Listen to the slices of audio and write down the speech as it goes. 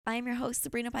I am your host,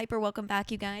 Sabrina Piper. Welcome back,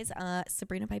 you guys.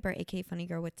 Sabrina Piper, aka Funny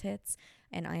Girl with Tits,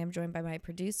 and I am joined by my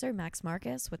producer, Max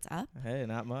Marcus. What's up? Hey,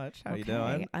 not much. How you Okay,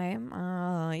 doing? I am.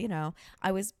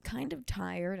 I was kind of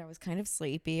tired. I was kind of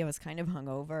sleepy. I was kind of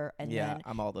hungover, and Yeah, then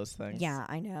I'm all those things. yeah,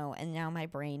 I know. And now my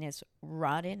brain is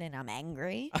rotted, and I'm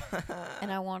angry,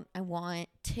 and I want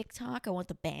TikTok. I want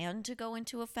the ban to go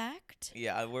into effect.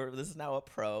 Yeah, this is now a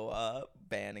pro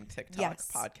banning TikTok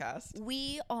Yes, podcast.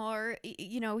 we are.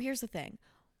 Here's the thing.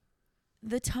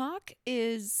 The talk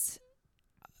is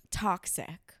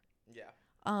toxic. Yeah.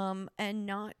 And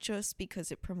not just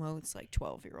because it promotes like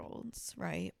 12-year-olds,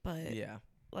 right? But Yeah.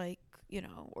 like,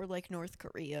 or like North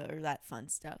Korea or that fun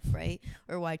stuff, right?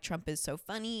 Or why Trump is so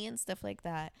funny and stuff like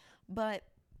that. But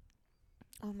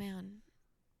oh man,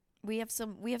 we have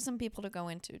some people to go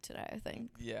into today, I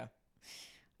think. Yeah.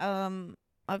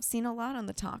 I've seen a lot on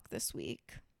the talk this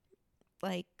week.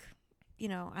 Like, I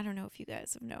don't know if you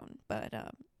guys have known, but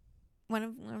one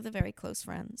of the very close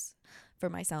friends for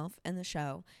myself in the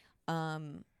show,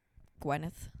 Gwyneth,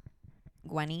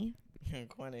 Gwenny,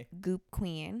 Quinny. Goop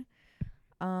Queen,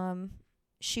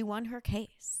 she won her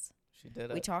case. She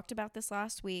did We it. talked about this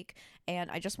last week,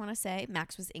 and I just want to say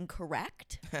Max was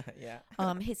incorrect. Yeah.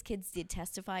 His kids did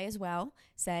testify as well,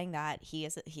 saying that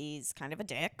he's kind of a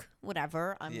dick,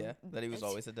 whatever. Yeah. That he was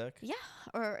always a dick. Yeah,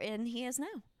 and he is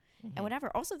now. And whatever.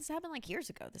 Also, this happened like years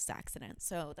ago, this accident.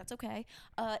 So that's okay.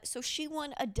 So she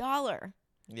won $1.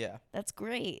 Yeah. That's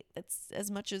great. That's as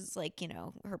much as like,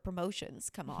 her promotions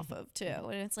come off of too.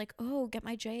 And it's like, oh, get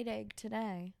my jade egg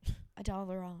today.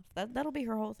 $1 off. That'll be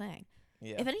her whole thing.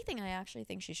 Yeah. If anything, I actually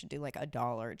think she should do like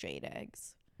 $1 jade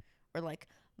eggs. Or like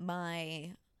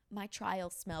my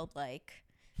trial smelled like,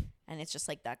 and it's just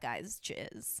like that guy's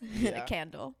jizz in a Yeah.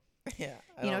 candle. Yeah.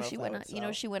 I don't know She if that went would up,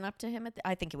 sell. she went up to him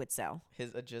I think it would sell. A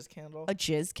jizz candle? A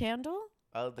jizz candle?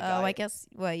 Oh, the Oh, guy. I guess.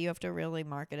 Well, you have to really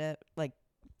market it like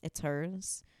it's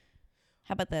hers.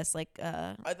 How about this? Like,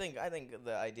 I think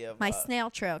the idea of my snail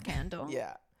trail candle.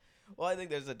 Yeah. Well, I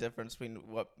think there's a difference between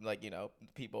what,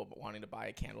 people wanting to buy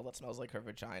a candle that smells like her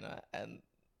vagina and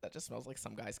that just smells like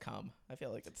some guy's cum. I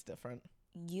feel like it's different.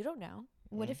 You don't know.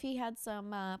 What Mm. if he had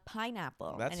some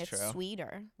pineapple That's and it's true.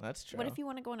 sweeter? That's true. What if you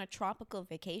want to go on a tropical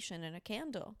vacation in a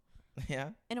candle Yeah.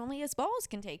 and only his balls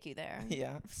can take you there?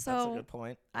 Yeah. That's a So good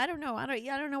point. I don't know. I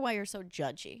don't know why you're so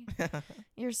judgy.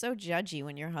 You're so judgy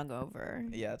when you're hungover.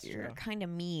 Yeah, that's You're true. kind of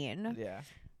mean. Yeah.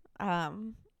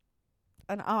 And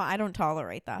I don't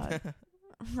tolerate that.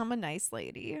 I'm a nice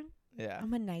lady. Yeah.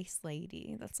 I'm a nice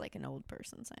lady. That's like an old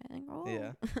person saying. Oh,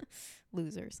 Yeah.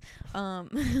 losers.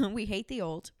 We hate the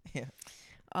old. Yeah.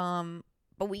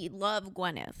 But we love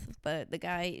Gwyneth. But the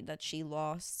guy that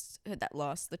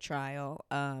lost the trial.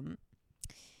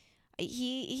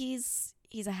 He's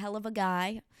a hell of a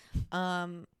guy.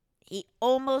 He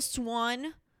almost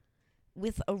won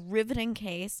with a riveting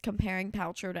case comparing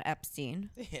Paltrow to Epstein.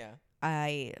 Yeah.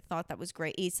 I thought that was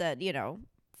great. He said,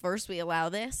 first we allow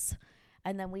this,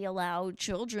 and then we allow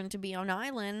children to be on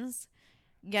islands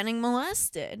getting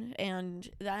molested. And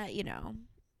that,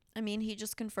 he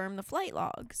just confirmed the flight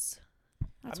logs.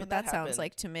 That's what that sounds happened.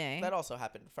 like to me. That also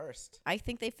happened first I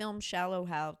think they filmed Shallow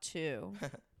Hal too.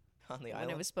 on the When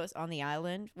island. it was on the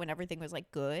island, when everything was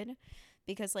like good.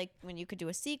 Because like when you could do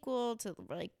a sequel to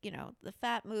like, the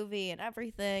Fat movie and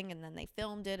everything, and then they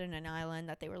filmed it in an island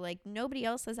that they were like, nobody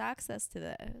else has access to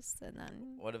this. And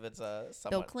then What if it's Bill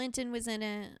someone? Clinton was in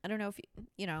it. I don't know if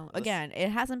again, it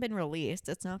hasn't been released.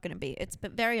 It's not going to be. It's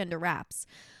been very under wraps.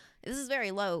 This is very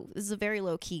low. This is a very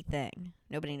low key thing.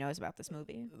 Nobody knows about this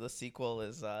movie. The sequel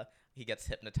is he gets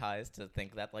hypnotized to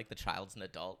think that like the child's an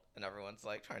adult, and everyone's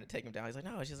like trying to take him down. He's like,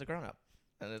 no, she's a grown up,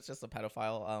 and it's just a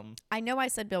pedophile. I know I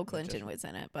said Bill Clinton was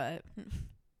in it, but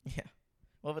Yeah.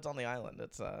 Well, if it's on the island,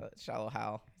 it's Shallow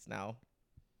Hal. It's now.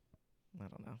 I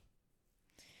don't know.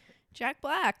 Jack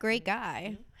Black, great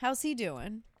guy. How's he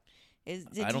doing? I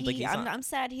don't think he's on- I'm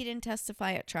sad he didn't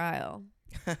testify at trial.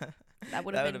 That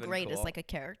would have been great as cool. like a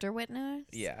character witness.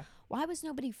 Yeah. Why was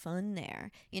nobody fun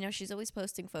there? She's always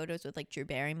posting photos with like Drew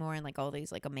Barrymore and like all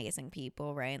these like amazing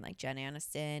people, right? And like Jen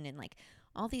Aniston and like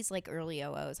all these like early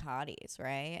OOs hotties,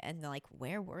 right? And like,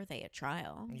 where were they at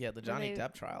trial? Yeah, the Johnny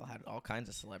Depp trial had all kinds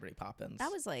of celebrity pop-ins.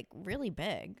 That was like really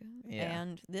big. Yeah.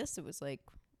 And this, it was like,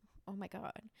 oh my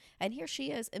God. And here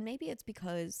she is. And maybe it's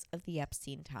because of the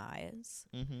Epstein ties.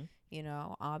 Mm-hmm.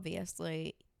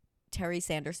 Obviously, Terry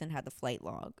Sanderson had the flight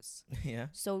logs. Yeah.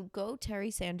 So go Terry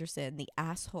Sanderson, the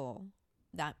asshole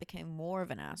that became more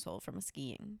of an asshole from a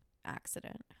skiing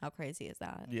accident. How crazy is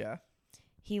that? Yeah.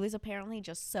 He was apparently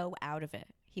just so out of it.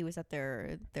 He was at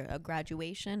their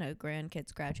graduation, a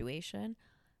grandkid's graduation,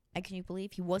 And can you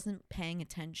believe he wasn't paying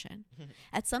attention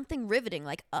at something riveting,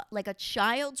 like a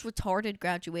child's retarded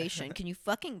graduation? Can you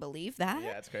fucking believe that?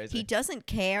 Yeah, it's crazy. He doesn't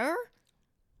care.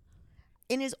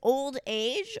 In his old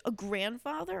age, a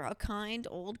grandfather, a kind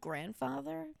old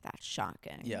grandfather. That's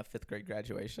shocking. Yeah, 5th grade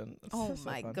graduation. It's Oh so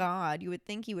my fun. God. You would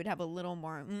think he would have a little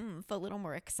more a little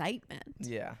more excitement.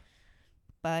 Yeah.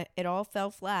 But it all fell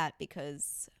flat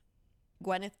because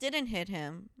Gwyneth didn't hit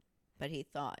him, but he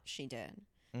thought she did.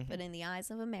 Mhm. But in the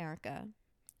eyes of America,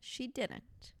 she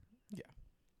didn't. Yeah.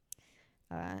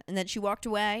 And then she walked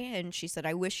away and she said,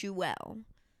 "I wish you well.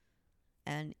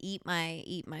 And eat my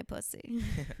pussy."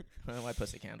 My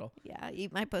pussy candle. Yeah,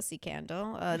 eat my pussy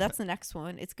candle. That's the next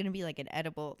one. It's gonna be like an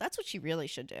edible. That's what she really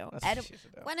should do. That's what she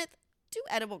should do. Gwyneth, do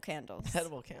edible candles.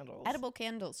 Edible candles. Edible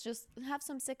candles. Just have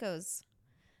some sickos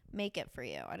make it for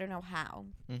you. I don't know how.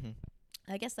 Mm-hmm.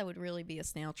 I guess that would really be a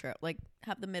snail trail. Like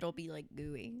have the middle be like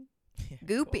gooey, Yeah,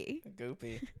 goopy. Cool.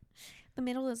 Goopy. The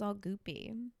middle is all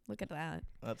goopy. Look at that.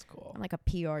 That's cool. I'm like a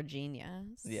PR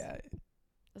genius. Yeah.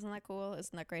 Isn't that cool?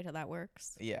 Isn't that great how that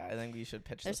works? Yeah, I think we should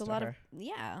pitch There's this a to lot her. of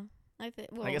yeah. I think.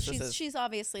 Well, guess this is- she's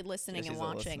obviously listening Yeah, and she's a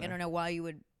watching. I listener. don't know why you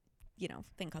would,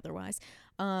 think otherwise.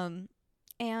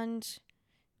 And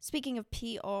speaking of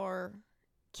PR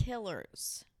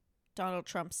killers, Donald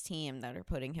Trump's team that are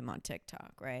putting him on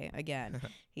TikTok, right? Again,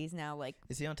 he's now like,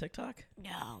 Is he on TikTok?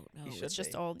 no, He should it's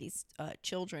just be. all these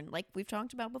children, like we've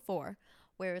talked about before,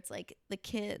 where it's like the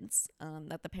kids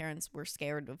that the parents were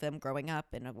scared of them growing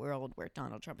up in a world where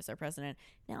Donald Trump is our president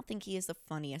now think he is the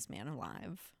funniest man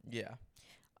alive. Yeah.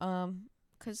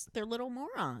 Because they're little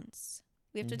morons.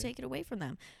 We have to Mhm. take it away from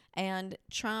them. And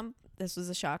Trump, this was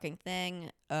a shocking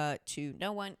thing to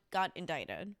no one, got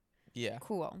indicted. Yeah.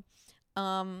 Cool.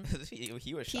 he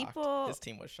was People- shocked. His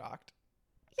team was shocked.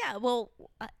 Yeah, well,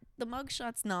 the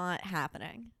mugshot's not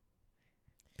happening.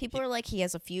 People are like, he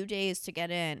has a few days to get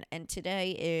in, and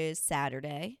today is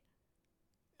Saturday.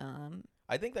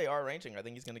 I think they are arranging. I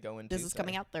think he's going to go in This is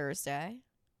coming out Thursday.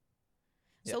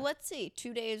 So Yeah. let's see.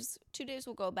 2 days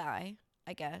will go by,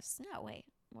 I guess. No, wait,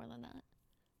 more than that.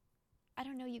 I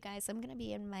don't know, you guys. I'm gonna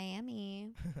be in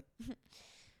Miami.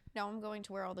 No, I'm going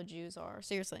to where all the Jews are.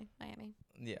 Seriously, Miami.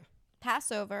 Yeah.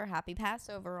 Passover, happy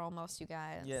Passover, almost, you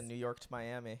guys. Yeah, New York to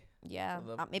Miami. Yeah,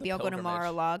 the maybe I'll go to pilgrimage.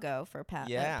 Mar-a-Lago for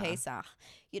Yeah. Pesach.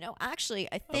 Actually,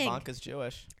 I think Ivanka's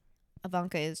Jewish.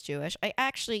 Ivanka is Jewish.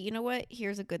 You know what?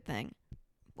 Here's a good thing.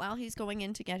 While he's going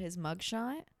in to get his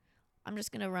mugshot, I'm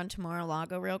just going to run to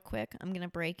Mar-a-Lago real quick. I'm going to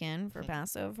break in for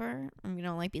Passover. I'm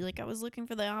going to be like, I was looking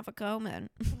for the Afikoman.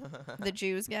 The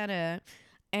Jews got it.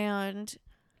 And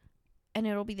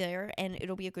it'll be there, and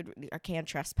it'll be I can't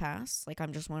trespass. Like,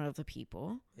 I'm just one of the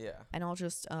people. Yeah. And I'll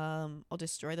just, I'll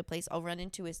destroy the place. I'll run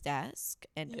into his desk,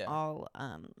 and Yeah. I'll,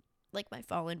 like my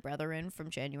fallen brethren from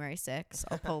January 6th,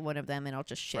 I'll pull one of them, and I'll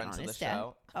just shit Friends on of his the desk.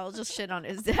 show. I'll just shit on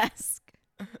his desk.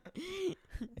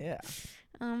 Yeah.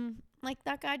 Like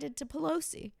that guy did to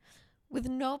Pelosi, with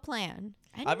no plan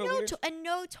and I have a weird-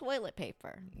 no toilet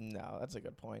paper. No, that's a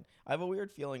good point. I have a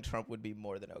weird feeling Trump would be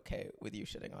more than okay with you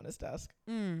shitting on his desk.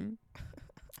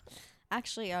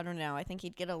 Actually, I don't know. I think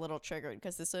he'd get a little triggered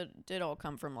because this did all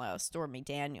come from Stormy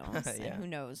Daniels, Yeah. and who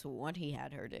knows what he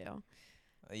had her do.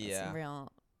 Yeah. Some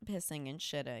real pissing and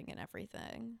shitting and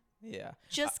everything. Yeah.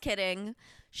 Just kidding.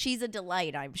 She's a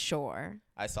delight, I'm sure.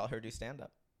 I saw her do stand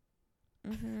up.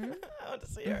 Mm-hmm. I want to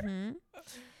see her. Mm-hmm.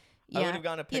 I would Yeah. have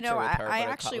gone a picture know, with her, I but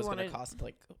actually it was going wanted- to cost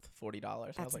like $40. I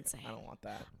That's was like, insane. I don't want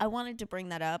that. I wanted to bring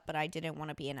that up, but I didn't want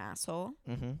to be an asshole.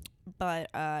 Mm-hmm. But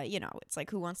it's like,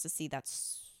 who wants to see that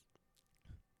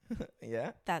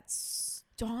Yeah. that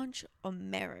staunch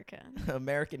American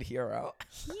American hero.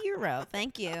 hero?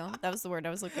 Thank you. That was the word I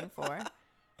was looking for.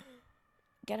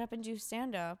 Get up and do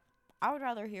stand up. I would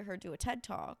rather hear her do a TED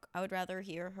talk. I would rather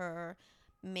hear her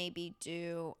maybe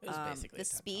do It was basically the a TED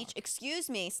speech. talk. Excuse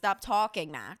me, stop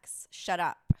talking, Max. Shut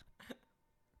up.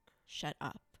 Shut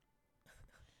up.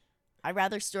 I'd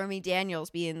rather Stormy Daniels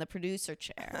be in the producer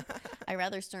chair. I'd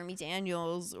rather Stormy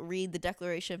Daniels read the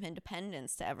Declaration of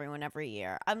Independence to everyone every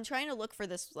year. I'm trying to look for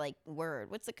this word.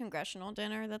 What's the congressional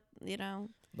dinner that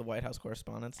The White House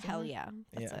Correspondence. Hell Dinner? yeah.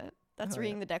 That's Yeah. it. That's Hell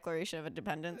reading yeah. the Declaration of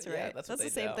Independence, right? Yeah, that's what the they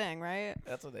same do. thing, right?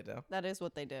 That's what they do. That is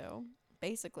what they do.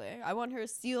 Basically. I want her to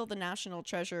steal the National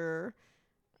Treasure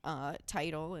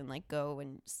title and go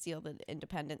and steal the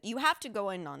independence. You have to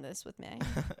go in on this with me.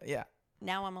 Yeah.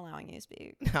 Now I'm allowing you to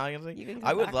speak. Now I can say- You can I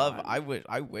come would back love. on. I would.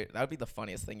 That would be the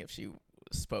funniest thing if she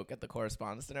spoke at the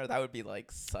Correspondence Dinner. That would be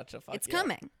like such a fuck. It's yeah.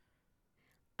 coming.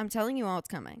 I'm telling you all, it's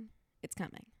coming. It's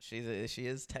coming. She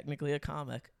is technically a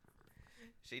comic.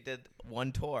 She did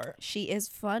one tour. She is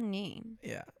funny.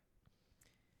 Yeah.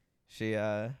 She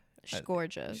She's Uh,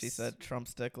 gorgeous. She said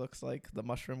Trump's dick looks like the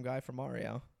mushroom guy from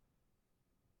Mario.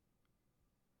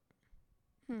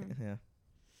 Yeah.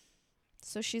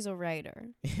 So she's a writer.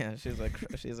 Yeah, she's yeah.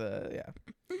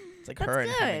 It's like That's her and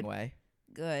good. Hemingway.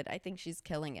 Good. I think she's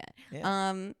killing it.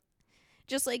 Yeah.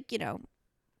 Just like,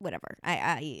 whatever.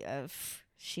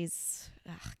 She's.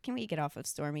 Can we get off of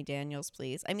Stormy Daniels,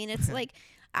 please? I mean, it's like,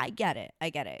 I get it.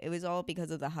 It was all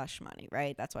because of the hush money,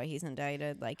 right? That's why he's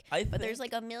indicted. Like, but there's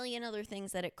like a million other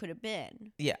things that it could have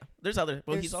been. Yeah, there's other.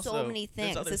 Well, There's he's so also many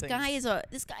there's things. other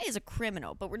This guy is a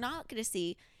criminal, but we're not going to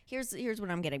see. Here's what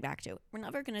I'm getting back to. We're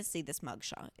never going to see this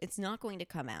mugshot. It's not going to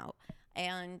come out,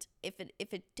 and if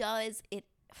it does,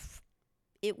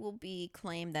 it will be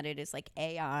claimed that it is like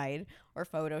AI'd or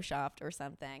photoshopped or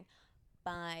something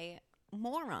by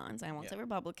morons. I won't say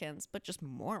Republicans, but just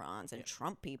morons and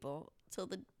Trump people till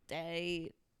the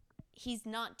day he's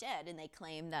not dead, and they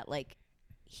claim that like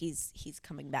he's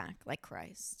coming back like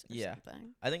Christ or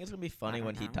something. I think it's gonna be funny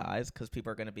when he know. dies because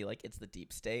people are gonna be like, it's the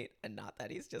deep state, and not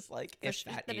that he's just like a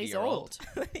fat that he's 80-year-old.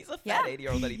 He's a fat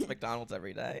 80-year-old that eats McDonald's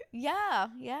every day. Yeah,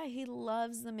 he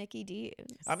loves the Mickey D's.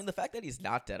 I mean, the fact that he's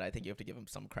not dead, I think you have to give him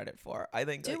some credit for. I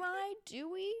think. Do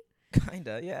we?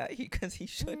 Kinda, yeah. Because he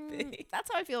should be.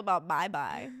 That's how I feel about Bye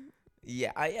Bye.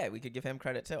 Yeah, we could give him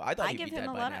credit too. I thought he'd give be him dead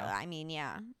a by lot now. of. I mean,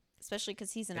 yeah. Especially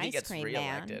because he's an If he ice gets cream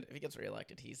reelected, man. if he gets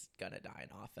reelected, he's gonna die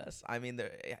in office. I mean,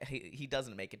 he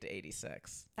doesn't make it to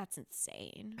 86. That's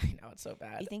insane. I know, it's so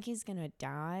bad. You think he's gonna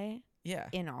die Yeah.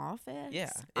 in office?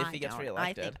 Yeah, if he gets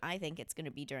reelected. I think it's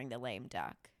gonna be during the lame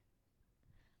duck.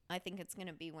 I think it's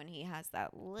gonna be when he has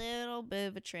that little bit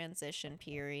of a transition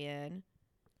period.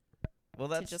 Well,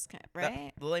 that's just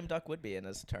right. The lame duck would be in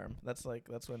his term. That's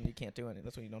when you can't do anything.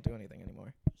 That's when you don't do anything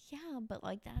anymore. Yeah, but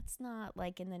like that's not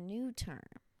like in the new term.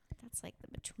 That's like the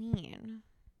between.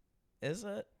 Is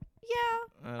it?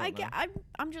 Yeah,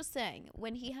 I'm just saying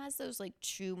when he has those like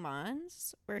 2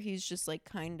 months where he's just like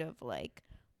kind of like,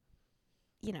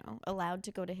 allowed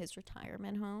to go to his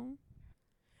retirement home.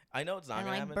 I know it's not and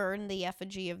gonna like happen. burn the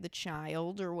effigy of the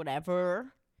child or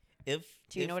whatever.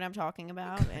 Do you know what I'm talking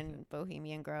about in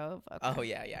Bohemian Grove? Okay. Oh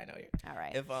yeah, I know you. All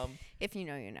right. If you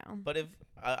know, you know. But if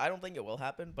I don't think it will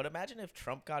happen. But imagine if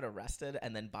Trump got arrested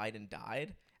and then Biden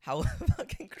died. How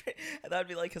fucking great! That would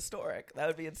be like historic. That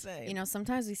would be insane.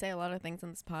 Sometimes we say a lot of things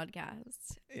on this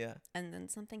podcast. Yeah. And then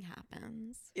something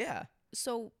happens. Yeah.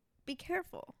 So be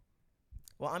careful.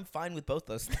 Well, I'm fine with both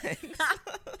those things,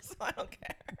 so I don't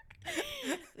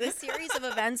care. The series of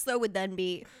events, though, would then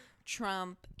be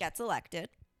Trump gets elected.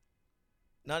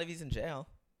 Not if he's in jail.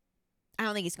 I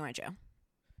don't think he's going to jail.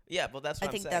 Yeah, but that's what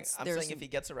I'm saying. I'm there's saying if he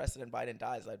gets arrested and Biden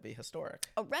dies, that'd be historic.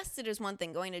 Arrested is one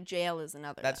thing. Going to jail is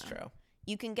another. That's though. true.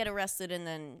 You can get arrested and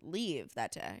then leave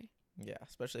that day. Yeah,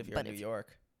 especially if you're in New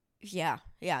York. Yeah.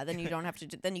 Then you don't have to.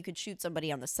 Then you could shoot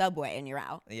somebody on the subway and you're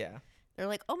out. Yeah. They're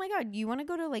like, oh my God, you want to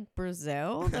go to like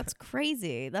Brazil? That's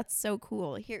crazy. That's so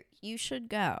cool. Here, you should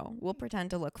go. We'll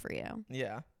pretend to look for you.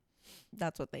 Yeah.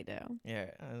 That's what they do.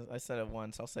 Yeah, I said it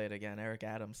once. I'll say it again. Eric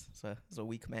Adams is a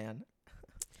weak man.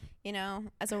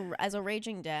 As a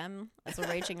raging Dem, as a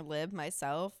raging lib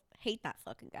myself, hate that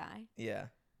fucking guy. Yeah.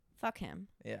 Fuck him.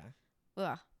 Yeah.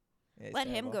 Ugh. Yeah, Let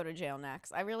him go to jail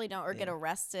next. I really don't. Or get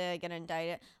arrested, get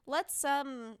indicted. Let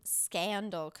some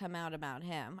scandal come out about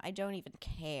him. I don't even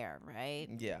care, right?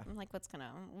 Yeah. I'm like, what's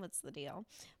the deal?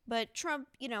 But Trump,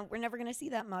 we're never gonna see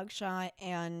that mugshot,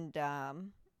 and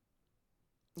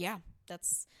yeah,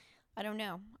 that's. I don't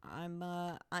know.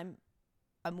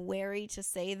 I'm wary to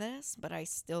say this, but I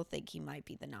still think he might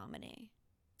be the nominee.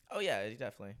 Oh yeah,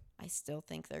 definitely. I still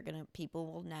think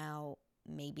people will now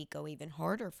maybe go even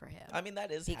harder for him. I mean,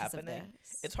 that is happening.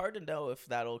 It's hard to know if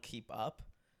that'll keep up.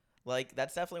 Like,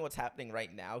 that's definitely what's happening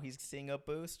right now. He's seeing a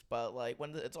boost, but like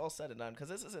when it's all said and done, because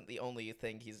this isn't the only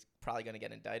thing he's probably going to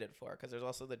get indicted for, because there's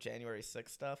also the January 6th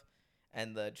stuff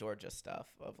and the Georgia stuff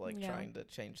of like trying to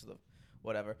change the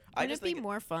whatever. Would it be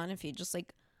more fun if he just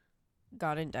like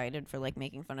got indicted for like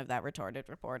making fun of that retarded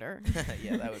reporter?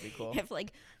 Yeah, that would be cool. If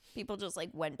like people just like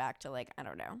went back to like, I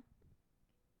don't know.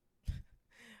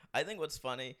 I think what's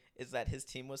funny is that his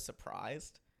team was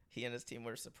surprised. He and his team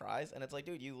were surprised, and it's like,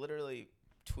 dude, you literally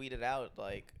tweeted out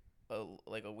like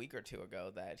a week or two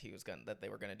ago that they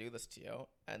were gonna do this to you,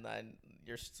 and then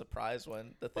you're surprised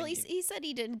when the thing. Well, he said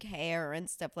he didn't care and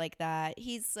stuff like that.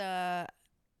 He's I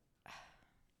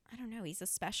don't know. He's a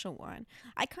special one.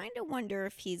 I kind of wonder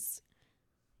if he's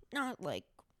not like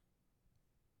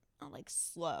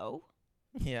slow.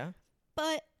 Yeah.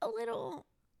 But a little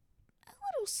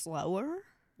slower.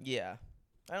 Yeah.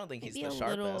 I don't think Maybe he's the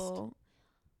sharpest.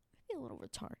 Maybe a little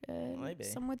retarded. Maybe.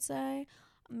 Some would say.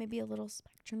 Maybe a little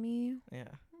spectrum-y. Yeah.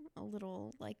 a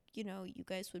little, like, you know, you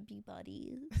guys would be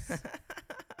buddies.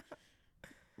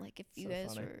 Like, if you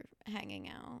guys were hanging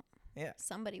out,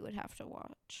 somebody would have to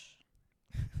watch.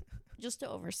 Just to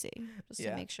oversee. Just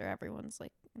to make sure everyone's,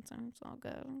 like, it's all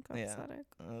good. Copacetic.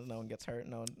 No one gets hurt.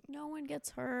 No one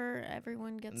gets hurt.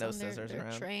 Everyone gets on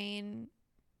their train.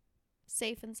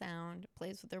 Safe and sound.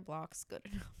 Plays with their blocks. Good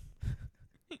enough.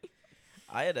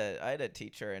 I had a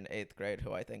teacher in 8th grade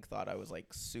who I think thought I was, like,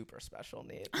 super special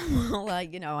needs. Well,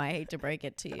 you know, I hate to break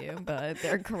it to you, but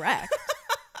they're correct.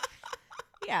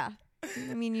 Yeah.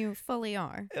 I mean, you fully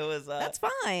are. It was that's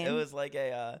fine. It was like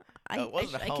a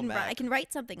I can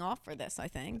write something off for this, I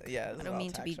think. Yeah, I don't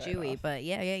mean to be Jewy, but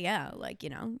yeah. Like, you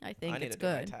know, I think it's good.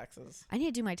 I need to do my taxes. I need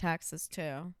to do my taxes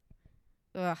too.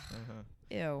 Ugh.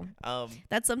 Ew.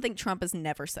 That's something Trump has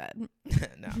never said.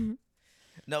 No.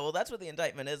 No, well, that's what the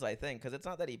indictment is, I think, because it's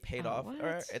not that he paid off,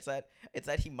 or it's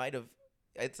that he might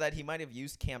have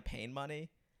used campaign money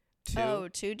to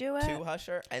do it, to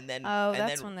Husher, and then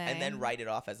write it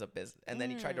off as a business, and then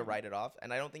he tried to write it off,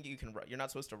 and I don't think you're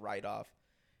not supposed to write off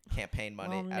campaign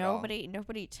money at all.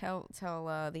 Nobody tell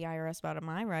the IRS about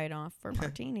my write off for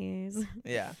martinis.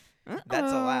 Yeah.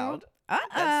 That's allowed. That's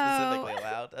specifically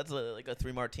allowed. That's like a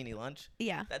 3 martini lunch.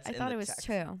 Yeah. I thought it was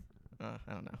 2. I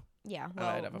don't know. Yeah,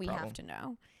 well, we have to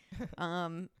know.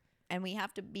 And we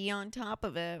have to be on top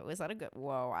of it. Was that a good...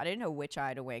 Whoa, I didn't know which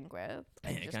eye to wink with.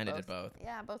 You kind of did both.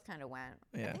 Yeah, both kind of went.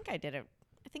 Yeah. I think I did it.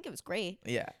 I think it was great.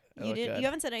 Yeah. You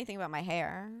haven't said anything about my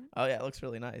hair. Oh, yeah, it looks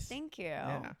really nice. Thank you.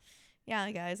 Yeah. Yeah,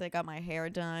 guys, I got my hair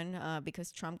done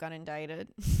because Trump got indicted.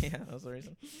 Yeah, that was the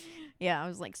reason. Yeah, I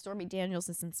was like, Stormy Daniels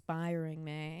is inspiring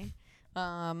me.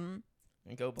 And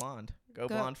go blonde. Go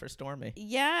blonde for Stormy.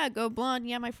 Yeah, go blonde.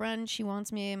 Yeah, my friend, my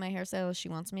hairstylist, she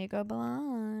wants me to go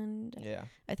blonde. Yeah.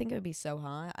 I think it would be so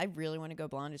hot. I really want to go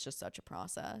blonde. It's just such a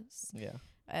process. Yeah.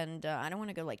 And I don't want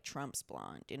to go like Trump's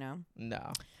blonde, you know?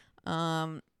 No.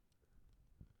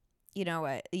 You know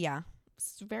what? Yeah.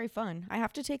 It's very fun. I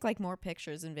have to take like more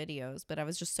pictures and videos, but I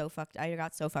was just so fucked. I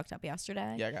got so fucked up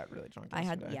yesterday. Yeah, I got really drunk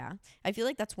yesterday. I feel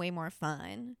like that's way more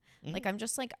fun. Mm-hmm. Like, I'm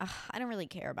just like, I don't really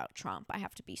care about Trump. I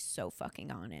have to be so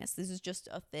fucking honest. This is just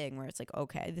a thing where it's like,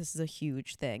 okay, this is a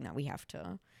huge thing that we have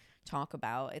to talk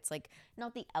about. It's like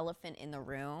not the elephant in the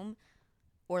room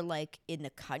or like in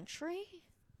the country.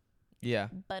 Yeah.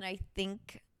 But I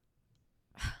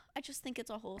just think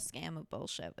it's a whole scam of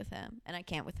bullshit with him, and I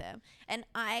can't with him. And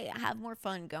I have more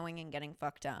fun going and getting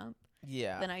fucked up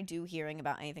than I do hearing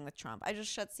about anything with Trump. I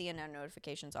just shut CNN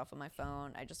notifications off on my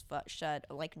phone. I just shut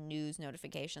like news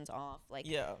notifications off. Like,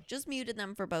 just muted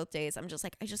them for both days. I'm just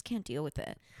like, I just can't deal with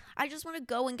it. I just want to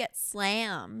go and get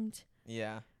slammed.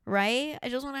 Yeah. Right? I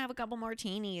just want to have a couple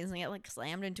martinis and get like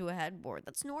slammed into a headboard.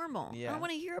 That's normal. Yeah. I don't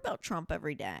want to hear about Trump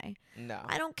every day. No.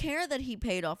 I don't care that he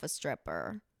paid off a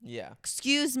stripper. Yeah.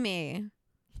 Excuse me.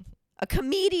 A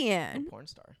comedian. A porn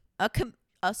star.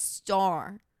 A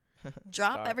star.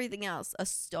 Drop Star. Everything else. A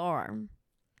star.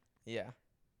 Yeah.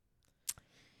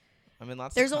 I mean,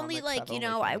 there's only like, you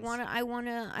know, I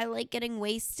like getting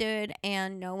wasted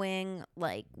and knowing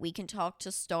like we can talk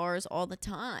to stars all the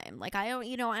time. Like I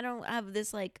don't have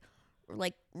this like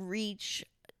reach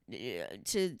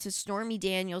to Stormy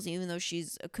Daniels, even though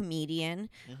she's a comedian,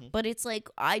 but it's like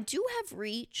I do have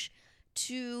reach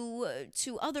to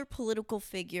other political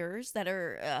figures that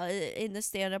are in the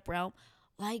stand-up realm,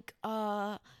 like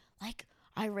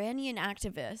Iranian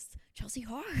activist Chelsea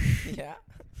Hart. Yeah.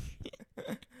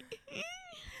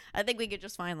 I think we could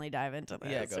just finally dive into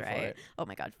this, yeah, go right? for it. Oh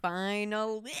my God,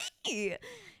 finally.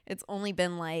 It's only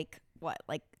been like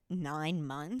 9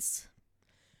 months?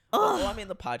 Well, I mean,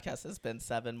 the podcast has been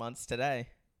 7 months today.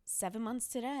 7 months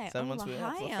today. 7 months we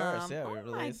went the first. Yeah, we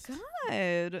released. Oh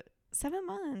my God. 7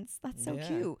 months. That's so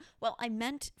cute. Well, I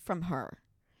meant from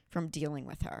dealing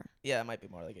with her. Yeah, it might be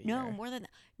more like a year. No, more than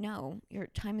that. No, your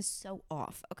time is so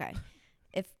off. Okay.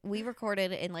 If we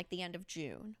recorded in like the end of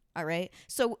June, all right?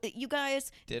 So you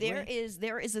guys, there is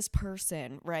this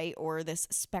person, right? Or this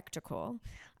spectacle,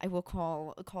 I will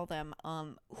call them,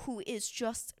 who is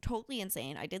just totally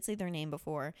insane. I did say their name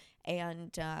before,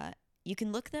 and you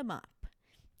can look them up.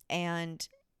 And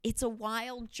it's a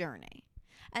wild journey.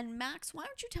 And Max, why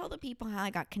don't you tell the people how I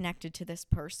got connected to this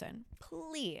person?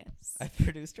 Please. I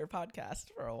produced her podcast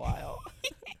for a while.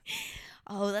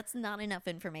 Oh, that's not enough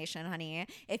information, honey.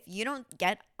 If you don't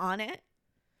get on it,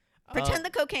 pretend the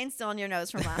cocaine's still in your nose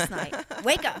from last night.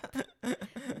 Wake up.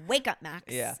 Wake up,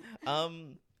 Max. Yeah. I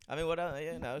mean, what else?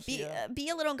 You know, be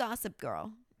a little gossip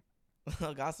girl.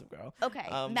 A gossip girl. Okay.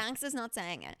 Max is not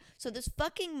saying it. So this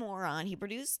fucking moron, he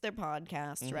produced their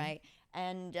podcast, right?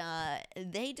 And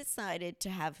they decided to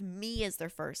have me as their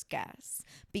first guest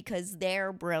because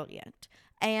they're brilliant.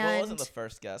 And well, it wasn't the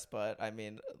first guest, but I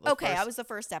mean, I was the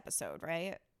first episode,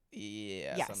 right?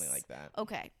 Yeah, yes. Something like that.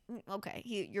 Okay.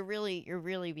 You're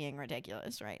really being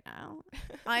ridiculous right now.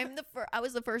 I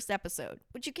was the first episode,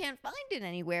 but you can't find it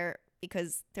anywhere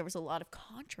because there was a lot of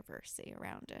controversy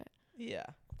around it. Yeah.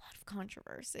 A lot of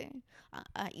controversy.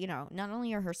 Not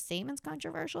only are her statements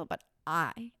controversial, but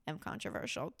I am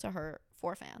controversial to her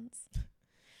 4 fans.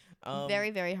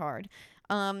 Very, very hard.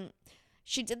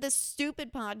 She did this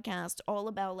stupid podcast all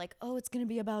about like, oh, it's going to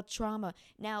be about trauma.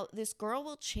 Now, this girl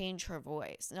will change her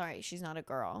voice. All right, she's not a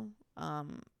girl.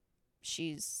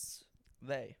 She's...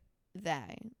 They.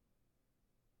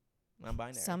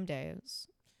 Non-binary. Some days.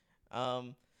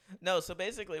 No, so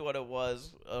basically what it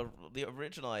was, the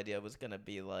original idea was going to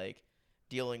be like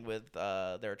dealing with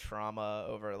their trauma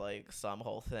over like some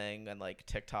whole thing and like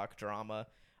TikTok drama.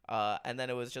 And then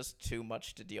it was just too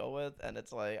much to deal with, and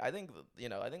it's like I think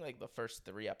like the first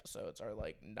 3 episodes are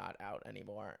like not out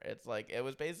anymore. It's like it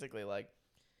was basically like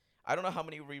I don't know how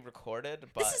many we recorded,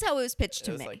 but this is how it was pitched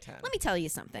to me. Like 10. Let me tell you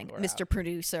something, Mr. Out.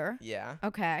 Producer. Yeah.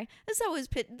 Okay. This is how it was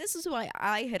pitched. This is why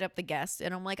I hit up the guest,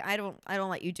 and I'm like, I don't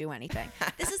let you do anything.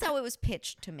 This is how it was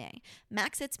pitched to me.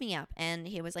 Max hits me up, and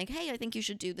he was like, hey, I think you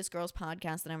should do this girl's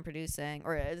podcast that I'm producing,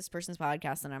 or this person's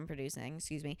podcast that I'm producing.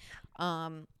 Excuse me.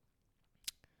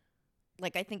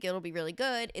 Like, I think it'll be really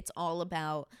good. It's all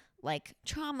about like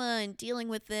trauma and dealing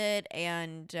with it,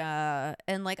 and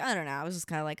like I don't know. I was just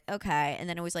kind of like, okay. And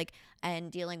then it was like,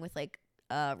 and dealing with like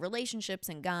relationships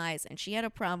and guys, and she had a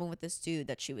problem with this dude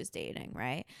that she was dating,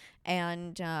 right?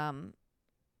 And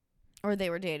or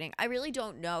they were dating. I really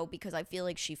don't know because I feel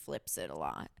like she flips it a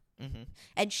lot. Mm-hmm.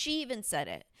 And she even said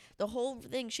it. The whole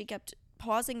thing, she kept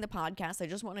pausing the podcast. I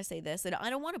just want to say this, and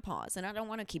I don't want to pause, and I don't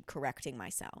want to keep correcting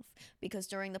myself, because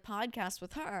during the podcast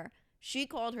with her, she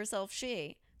called herself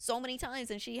she so many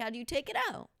times, and she had you take it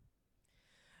out.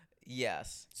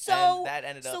 Yes. So and that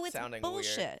ended up it's sounding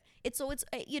bullshit. weird. It's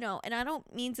and I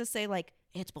don't mean to say like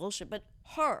it's bullshit, but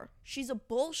she's a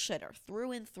bullshitter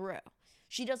through and through.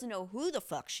 She doesn't know who the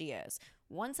fuck she is.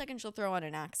 One second she'll throw on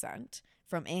an accent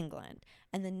from England,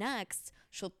 and the next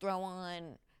she'll throw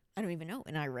on, I don't even know,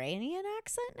 an Iranian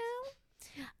accent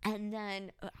now? And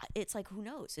then it's like, who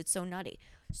knows? It's so nutty.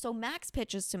 So Max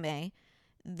pitches to me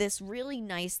this really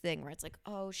nice thing where it's like,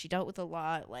 oh, she dealt with a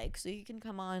lot, like, so you can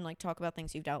come on, like, talk about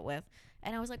things you've dealt with.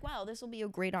 And I was like, wow, this will be a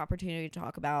great opportunity to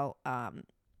talk about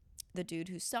the dude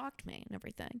who stalked me and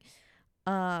everything.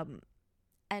 And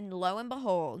lo and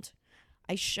behold,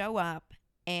 I show up,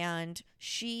 and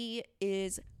she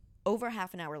is over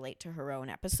half an hour late to her own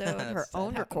episode, her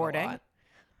own recording.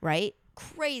 Right?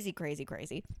 Crazy.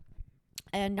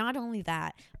 And not only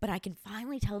that, but I can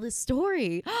finally tell this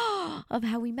story of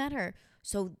how we met her.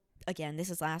 So again,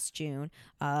 this is last June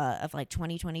of like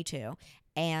 2022,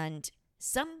 and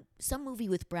some movie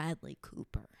with Bradley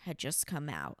Cooper had just come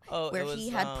out where he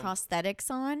had prosthetics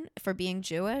on for being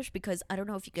Jewish, because I don't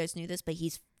know if you guys knew this, but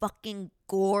he's fucking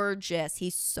gorgeous.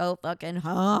 He's so fucking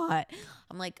hot.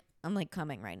 I'm like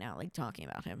coming right now, like talking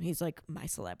about him. He's like my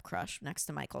celeb crush next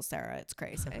to Michael Cera. It's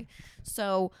crazy.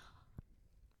 So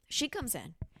she comes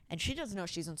in, and she doesn't know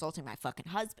she's insulting my fucking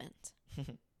husband.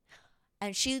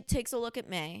 And she takes a look at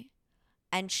me,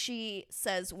 and she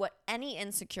says what any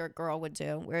insecure girl would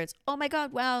do, where it's, oh my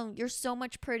God, wow, you're so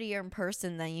much prettier in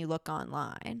person than you look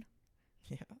online.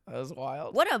 Yeah, that was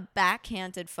wild. What a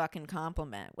backhanded fucking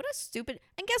compliment. What a stupid...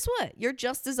 And guess what? You're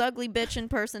just as ugly bitch in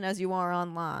person as you are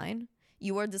online.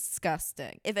 You are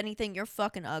disgusting. If anything, you're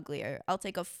fucking uglier. I'll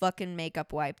take a fucking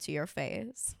makeup wipe to your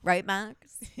face. Right,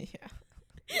 Max? Yeah.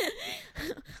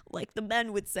 Like the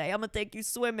men would say, I'm gonna take you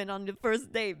swimming on the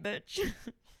first date, bitch.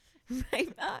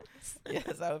 Right, Max? Yeah,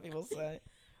 is that what people say?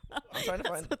 I'm trying to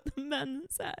find... That's what the men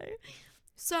say.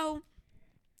 So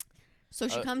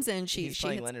she comes in. He's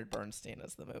playing Leonard Bernstein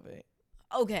as the movie.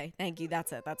 Okay, thank you.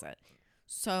 That's it.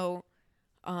 So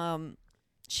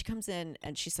she comes in,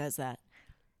 and she says that.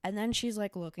 And then she's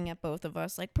like looking at both of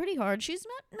us like pretty hard. She's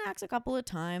met Max a couple of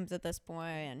times at this point,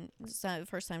 and it's not the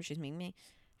first time she's meeting me.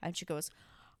 And she goes,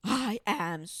 I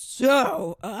am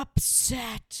so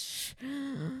upset.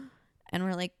 And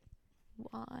we're like,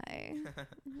 why?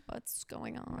 What's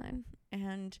going on?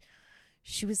 And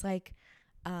she was like,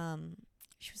 I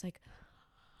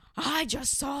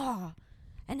just saw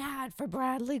an ad for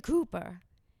Bradley Cooper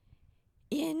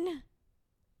in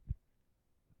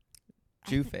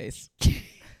Jew-face.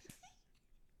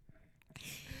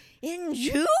 In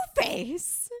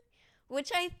Jew-face,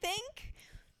 which I think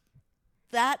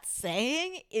that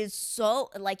saying is so,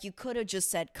 like, you could have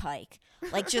just said kike.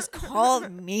 Like, just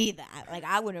called me that. Like,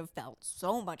 I would have felt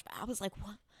so much bad. I was like,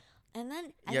 what? And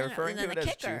then, You're referring to it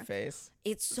as Jew-face.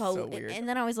 It's so weird. And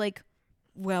then I was like,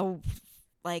 well,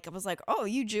 like, I was like, oh,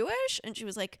 you Jewish? And she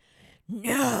was like,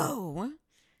 no.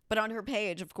 But on her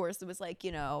page, of course, it was like,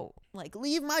 you know, like,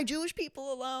 leave my Jewish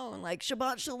people alone, like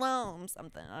Shabbat Shalom,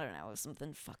 something. I don't know, it was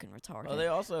something fucking retarded. Well, they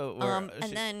also were,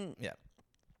 and then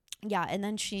and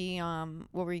then she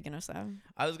what were you gonna say?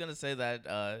 I was gonna say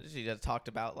that she just talked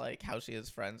about like how she has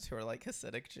friends who are like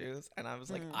Hasidic Jews, and I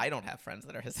was like, I don't have friends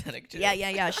that are Hasidic Jews.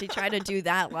 Yeah. She tried to do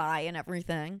that lie and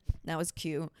everything. That was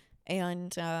cute.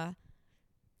 And then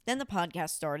the podcast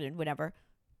started. Whatever,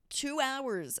 2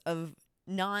 hours of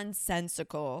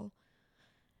nonsensical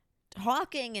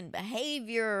talking and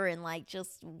behavior and like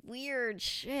just weird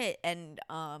shit, and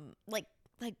like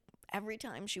every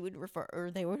time she would refer, or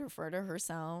they would refer to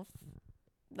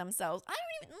themselves. I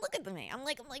don't even look at the name. I'm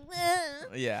like,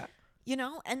 yeah, you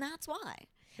know, and that's why.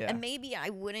 Yeah. And maybe I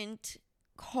wouldn't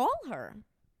call her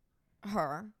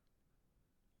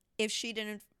if she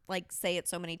didn't like say it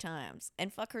so many times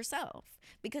and fuck herself,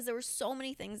 because there were so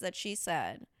many things that she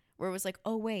said where it was like,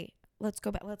 oh wait, let's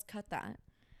go back, let's cut that,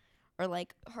 or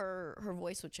like her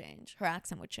voice would change, her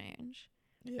accent would change.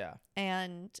 Yeah.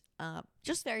 And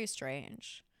just very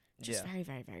strange. Just very,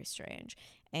 very, very strange.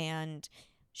 And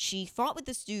she fought with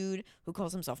this dude who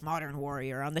calls himself Modern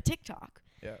Warrior on the TikTok.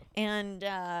 Yeah. And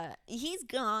he's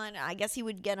gone. I guess he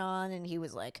would get on and he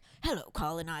was like, hello,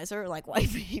 colonizer, like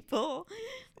white people.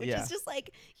 Which is just like,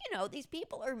 you know, these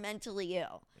people are mentally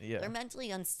ill. Yeah. They're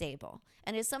mentally unstable.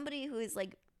 And as somebody who is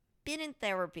like been in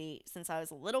therapy since I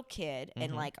was a little kid,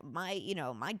 and like my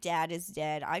dad is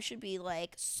dead, I should be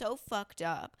like so fucked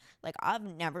up. Like I've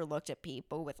never looked at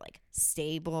people with like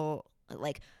stable,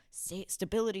 like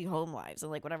stability home lives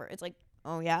and like whatever. It's like,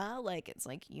 oh yeah, like it's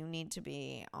like you need to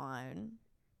be on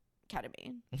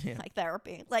ketamine, like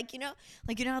therapy, like you know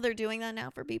how they're doing that now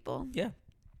for people.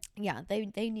 Yeah,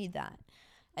 they need that,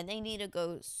 and they need to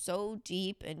go so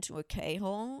deep into a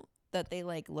K-hole that they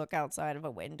like look outside of a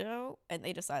window and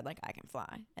they decide like I can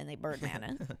fly, and they Birdman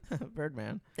it.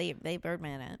 Birdman. They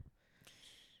Birdman it.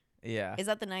 Yeah. Is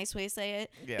that the nice way to say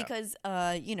it? Yeah. Because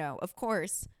you know, of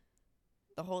course,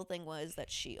 the whole thing was that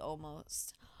she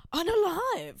almost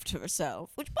unalived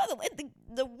herself, which by the way,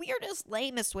 the weirdest,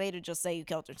 lamest way to just say you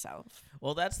killed yourself.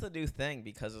 Well, that's the new thing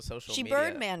because of social media. She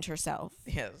Birdmaned herself.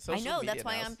 Yeah, social I know, media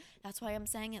that's why I'm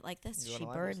saying it like this. She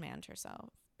Birdmaned Birdmaned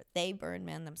herself. They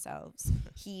Birdman themselves.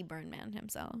 He Birdman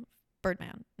himself.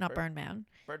 Birdman, not Birdman.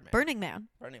 Birdman. Burning Man.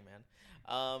 Burning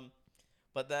Man.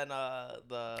 But then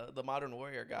the Modern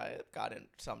Warrior guy got in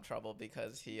some trouble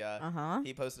because he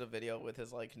posted a video with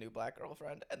his like new black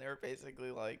girlfriend, and they were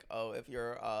basically like, oh, if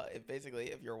you're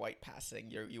white passing,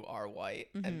 you are white,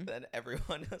 and then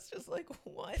everyone was just like,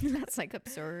 what? That's like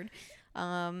absurd.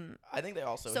 I think they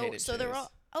also hated Jews. They're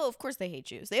all. Oh, of course they hate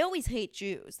Jews. They always hate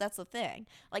Jews. That's the thing.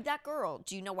 Like that girl,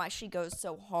 do you know why she goes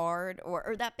so hard?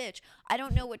 Or that bitch. I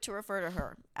don't know what to refer to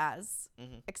her as,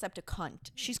 except a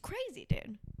cunt. She's crazy,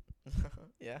 dude.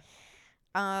 Yeah.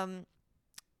 And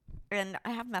I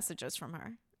have messages from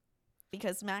her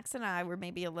because Max and I were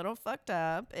maybe a little fucked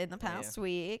up in the past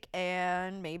week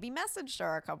and maybe messaged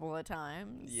her a couple of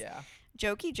times. Yeah.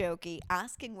 Jokey,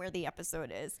 asking where the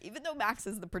episode is, even though Max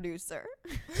is the producer.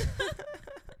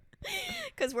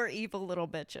 Because we're evil little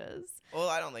bitches. Well,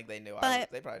 I don't think they knew.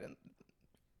 They probably didn't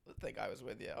think I was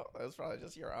with you. It was probably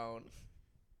just your own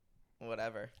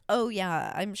whatever. Oh,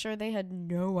 yeah. I'm sure they had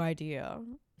no idea.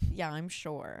 Yeah, I'm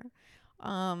sure.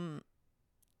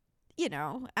 You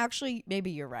know, actually, maybe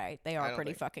you're right. They are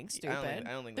pretty fucking stupid.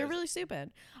 I don't think they're really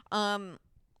stupid.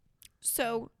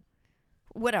 So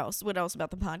what else? What else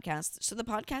about the podcast? So the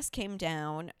podcast came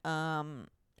down, and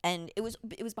it was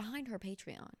behind her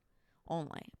Patreon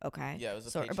only. Okay. Yeah, it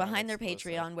was behind their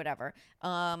Patreon, whatever.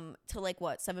 To like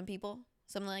what, 7 people,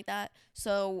 something like that.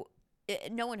 So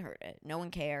no one heard it. No one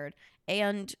cared,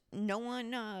 and no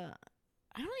one.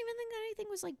 I don't even think anything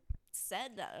was like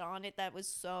said on it that was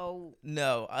so.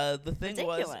 No, the thing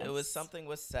ridiculous. was something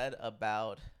was said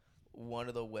about one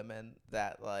of the women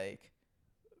that like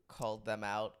called them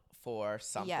out for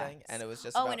something, and it was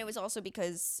just. And it was also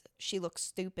because she looked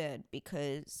stupid,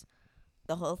 because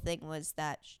the whole thing was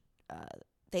that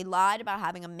they lied about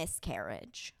having a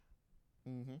miscarriage.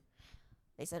 Mm-hmm.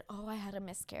 They said, "Oh, I had a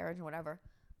miscarriage," or whatever.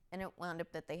 And it wound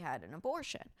up that they had an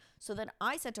abortion. So then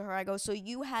I said to her, I go, "So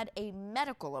you had a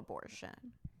medical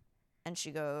abortion?" And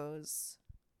she goes,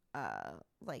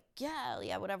 like,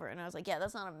 yeah, whatever. And I was like, yeah,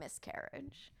 that's not a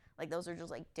miscarriage. Like, those are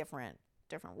just, like, different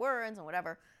words and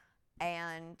whatever.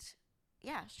 And,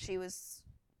 yeah, they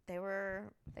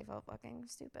felt fucking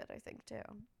stupid, I think, too.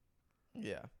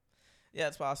 Yeah. Yeah,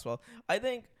 it's possible. I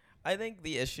think I think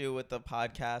the issue with the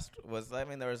podcast was, I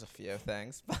mean, there was a few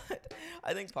things, but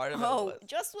I think part of it Oh, was,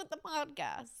 just with the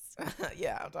podcast.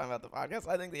 yeah, I'm talking about the podcast.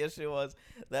 I think the issue was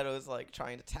that it was like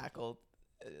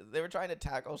they were trying to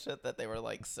tackle shit that they were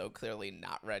like so clearly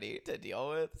not ready to deal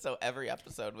with. So every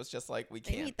episode was just like, we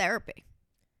They can't. need therapy.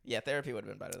 Yeah, therapy would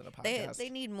have been better than a podcast. They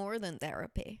need more than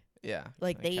therapy. Yeah.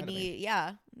 Like they Academy.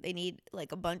 need, they need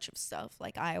like a bunch of stuff,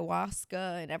 like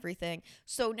ayahuasca and everything.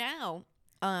 So now,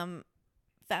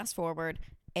 fast forward,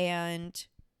 and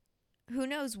who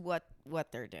knows what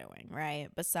they're doing, right?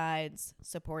 Besides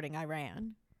supporting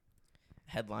Iran.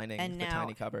 Headlining And the now-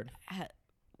 tiny cupboard.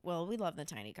 Well, we love the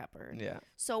tiny cupboard. Yeah.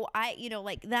 So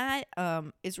like that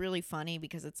is really funny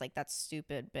because it's like that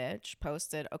stupid bitch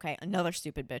posted. Okay, another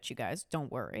stupid bitch, you guys,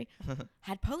 don't worry.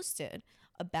 Had posted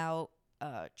about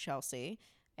Chelsea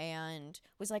and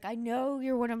was like, I know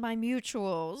you're one of my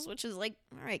mutuals, which is like,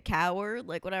 all right, coward,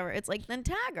 like whatever. It's like, then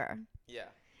tag her. Yeah.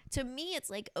 To me,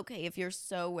 it's like, okay, if you're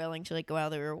so willing to like go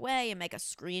out of your way and make a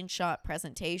screenshot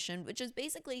presentation, which is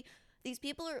basically these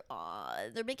people are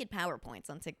they're making PowerPoints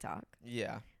on TikTok.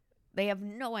 Yeah. They have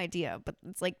no idea, but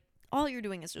it's like all you're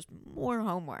doing is just more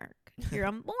homework. You're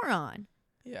a moron.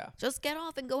 Yeah. Just get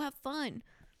off and go have fun.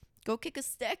 Go kick a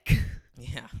stick.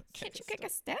 Yeah. Can't you kick a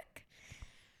stick?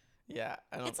 Yeah.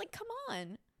 I don't. It's like, come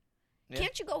on. Yeah.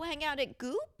 Can't you go hang out at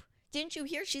Goop? Didn't you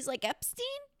hear she's like Epstein?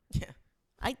 Yeah.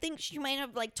 I think she might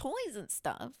have like toys and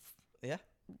stuff. Yeah.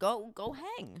 Go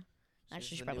hang. She's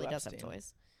Actually, she the probably new does have Epstein.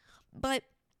 toys. But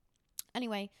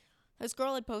anyway, this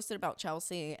girl had posted about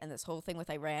Chelsea and this whole thing with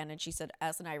Iran, and she said,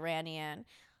 as an Iranian,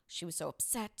 she was so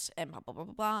upset and blah, blah, blah,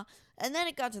 blah, blah. And then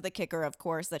it got to the kicker, of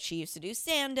course, that she used to do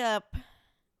stand-up,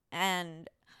 and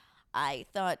I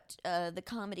thought the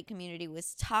comedy community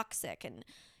was toxic, and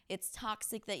it's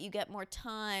toxic that you get more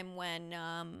time when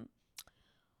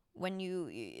you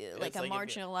like It's a like if you-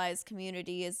 marginalized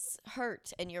community is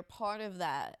hurt and you're part of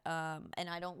that, and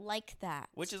I don't like that.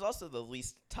 Which is also the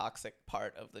least toxic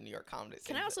part of the New York comedy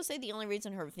scene. Can I also say the only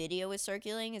reason her video is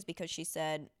circulating is because she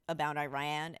said about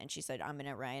Iran, and she said, I'm an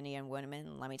Iranian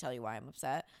woman, let me tell you why I'm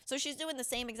upset. So she's doing the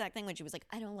same exact thing when she was like,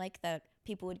 I don't like that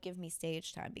people would give me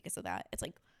stage time because of that. It's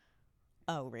like,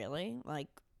 oh, really? Like,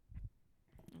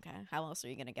 okay, how else are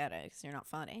you going to get it? Because you're not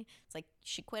funny. It's like,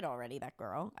 she quit already, that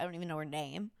girl. I don't even know her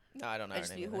name. No, I don't know. I her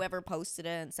just name knew either. whoever posted it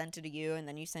and sent it to you, and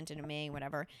then you sent it to me,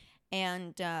 whatever.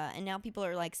 And now people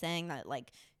are like saying that,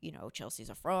 like, you know, Chelsea's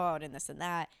a fraud and this and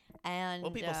that. And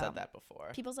Well, people said that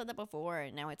before. People said that before,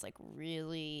 and now it's like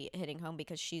really hitting home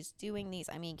because she's doing these.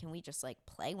 I mean, can we just like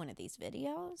play one of these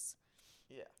videos?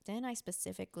 Yeah. Then I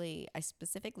specifically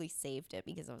saved it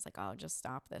because I was like, oh, just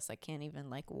stop this. I can't even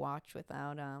like watch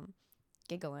without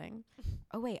giggling.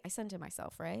 Oh wait, I sent it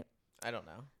myself, right? I don't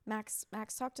know. Max,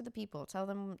 talk to the people. Tell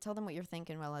them what you're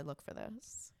thinking while I look for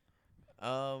this.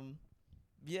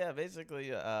 Yeah,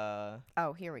 basically,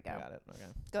 Oh, here we go. I got it. Okay.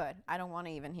 Good. I don't want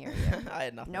to even hear you. I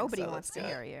had nothing. Nobody so wants that's to good.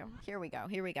 hear you. Here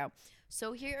we go.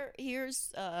 So here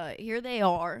they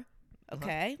are.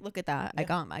 Okay, look at that. I Yeah.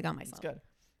 got myself. It's good.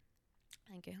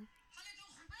 Thank you.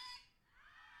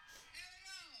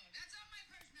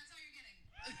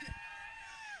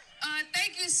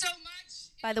 Thank you so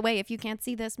much. By the way, if you can't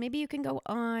see this, maybe you can go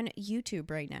on YouTube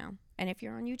right now. And if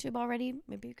you're on YouTube already,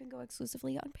 maybe you can go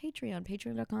exclusively on Patreon.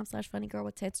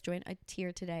 Patreon.com/funnygirlwithtits. Join a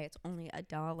tier today. It's only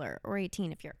 $1 or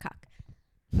 $18 if you're a cuck.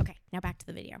 Okay, now back to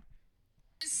the video.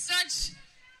 It's such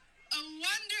a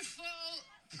wonderful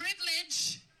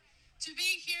privilege to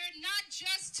be here, not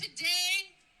just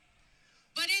today,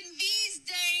 but in these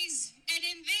days and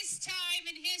in this time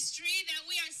in history that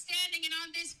we are standing and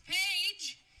on this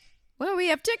page, Well, we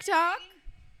have TikTok.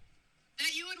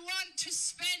 that you would want to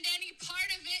spend any part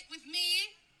of it with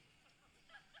me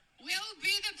will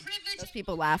be the privilege. Those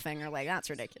people laughing are like, that's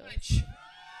ridiculous.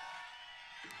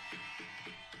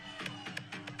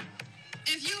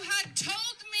 If you had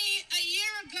told me a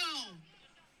year ago,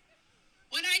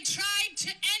 when I tried to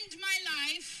end my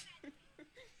life,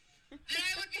 that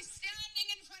I would be standing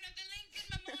in front of the Lincoln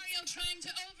Memorial trying to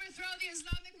overthrow the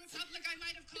Islamic Republic, I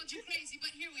might have called you crazy, but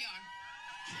here we are.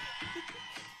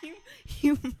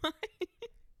 You might.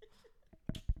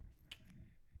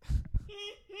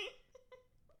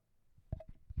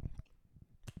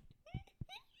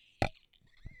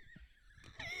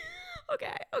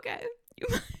 Okay.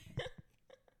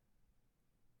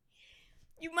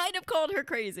 You might have called her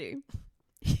crazy.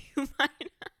 You might have.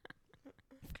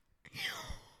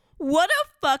 What a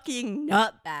fucking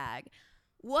nutbag.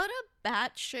 What a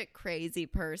batshit crazy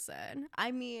person.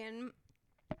 I mean,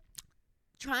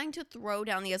 trying to throw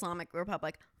down the Islamic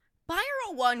Republic. Buy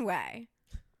her a one-way.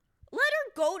 Let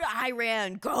her go to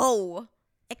Iran. Go.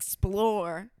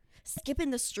 Explore. skip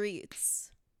in the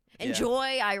streets. Yeah.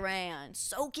 Enjoy Iran.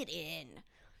 Soak it in.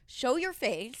 Show your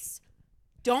face.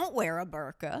 Don't wear a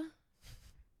burqa.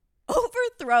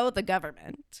 Overthrow the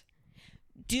government.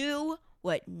 Do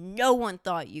what no one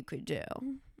thought you could do.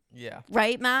 Yeah.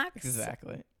 Right, Max?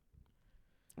 Exactly.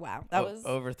 Wow. That was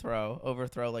overthrow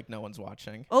like no one's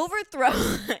watching. overthrow.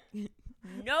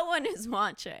 No one is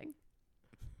watching.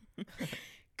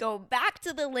 Go back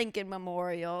to the Lincoln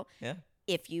Memorial. Yeah.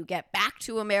 If you get back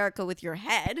to America with your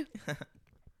head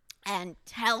and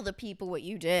tell the people what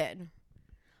you did.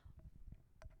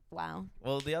 Wow.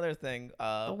 Well, the other thing,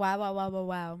 Wow, wow, wow, wow,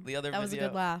 wow. the other That was a video,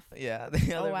 good laugh. yeah,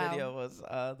 the other wow. video was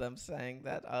them saying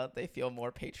that they feel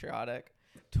more patriotic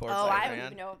towards Oh, Iran. I don't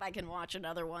even know if I can watch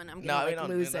another one. I'm No, gonna we like don't.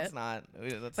 lose That's it. not.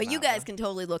 That's But you not, guys can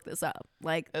totally look this up.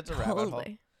 Like It's a rabbit hole.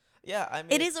 totally. Yeah, I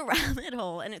mean, It is a rabbit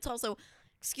hole, and it's also.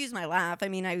 Excuse my laugh. I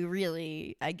mean, I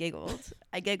giggled.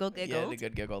 I giggled. Yeah, a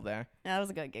good giggle there. That was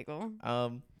a good giggle.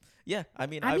 Yeah, I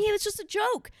mean, I mean, it was just a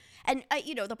joke. And,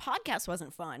 the podcast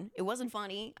wasn't fun. It wasn't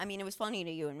funny. I mean, it was funny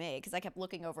to you and me because I kept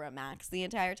looking over at Max the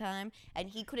entire time, and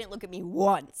he couldn't look at me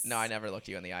once. no, I never looked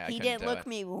you in the eye. He I couldn't didn't do look it.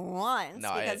 me once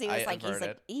No, because he I was like,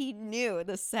 averted. he knew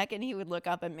the second he would look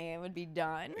up at me, it would be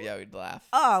done. Yeah, we'd laugh.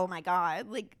 Oh my God.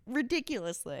 Like,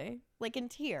 ridiculously. Like, in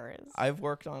tears. I've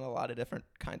worked on a lot of different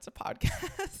kinds of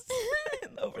podcasts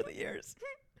over the years.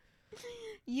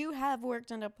 You have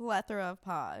worked on a plethora of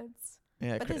pods.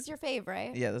 Yeah, But this is your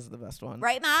favorite. yeah, this is the best one.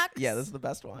 Right, Max? Yeah, this is the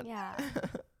best one. Yeah.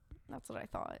 That's what I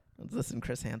thought. Listen,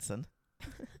 Chris Hansen.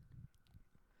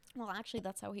 Well, actually,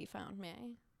 that's how he found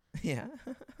me. Yeah.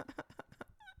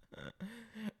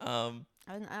 And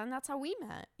that's how we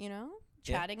met, Yeah.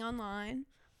 Chatting online.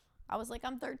 I was like,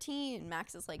 I'm 13.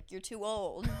 Max is like, you're too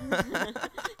old.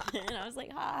 And I was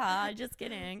like, ha, just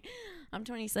kidding. I'm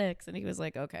 26. And he was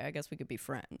like, okay, I guess we could be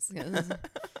friends.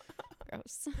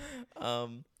 Gross.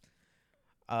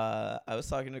 I was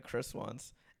talking to Chris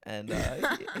once, and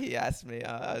he asked me.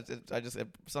 I just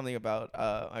something about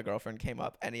my girlfriend came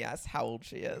up, and he asked how old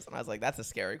she is, and I was like, "That's a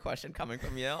scary question coming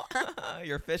from you.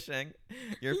 You're fishing,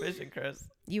 Chris."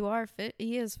 You are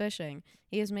He is fishing.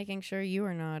 He is making sure you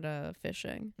are not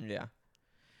fishing. Yeah.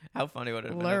 How funny would it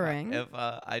have Luring. been if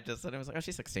I just said, I was like, "Oh,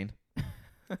 she's 16."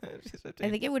 She's 15. I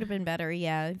think it would have been better,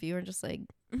 yeah, if you were just like,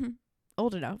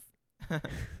 old enough.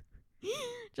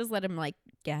 Just let him like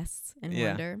guess and Yeah.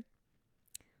 wonder.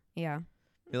 Yeah.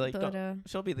 Be like, But, "Don't-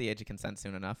 she'll be the age of consent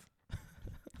soon enough."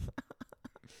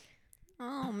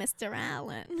 oh, Mr.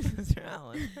 Allen. Mr.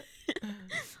 Allen.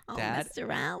 Oh, Dad?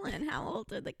 Mr. Allen, how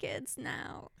old are the kids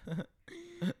now?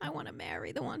 I want to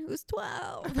marry the one who's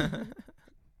 12.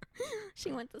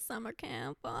 She went to summer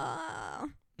camp. Oh,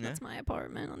 that's my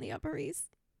apartment on the Upper East.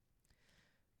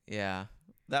 Yeah,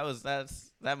 that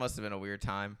must have been a weird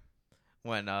time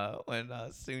when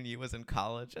Sunyi was in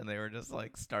college and they were just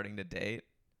like starting to date.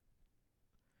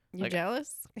 You Like-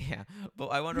 jealous? Yeah, but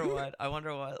I wonder what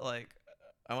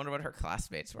her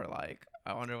classmates were like.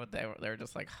 I wonder what they were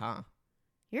just like, huh?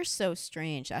 You're so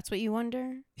strange. That's what you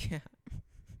wonder? Yeah.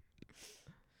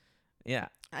 Yeah,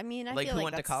 I mean, I like feel who like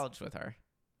went to that's- college with her?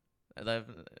 I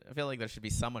feel like there should be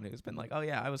someone who's been like, oh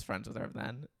yeah, I was friends with her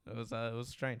then. It was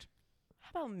strange.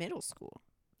 How about middle school?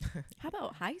 How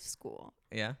about high school?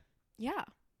 Yeah. Yeah.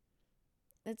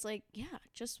 It's like, yeah,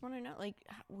 just want to know, like,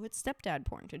 what stepdad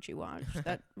porn did you watch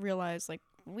that realized, like,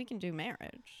 we can do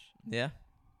marriage? Yeah.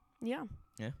 Yeah.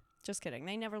 Yeah. Just kidding.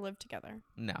 They never lived together.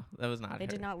 No, that was not. They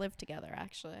her. did not live together,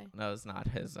 actually. That was not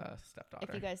his stepdaughter.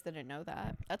 If you guys didn't know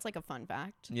that, that's like a fun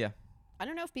fact. Yeah. I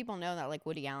don't know if people know that, like,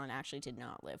 Woody Allen actually did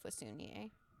not live with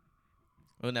Sunyi.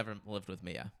 Well, never lived with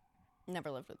Mia. Never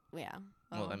lived with, yeah.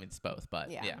 Well, I mean, it's both, but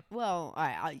yeah. Well,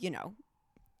 I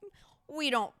we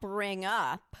don't bring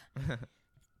up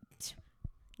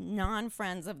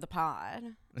non-friends of the pod.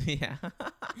 Yeah.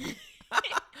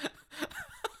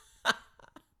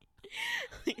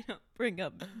 We don't bring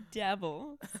up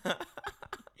devils.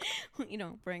 We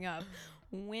don't bring up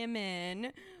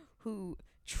women who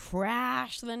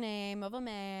trash the name of a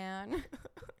man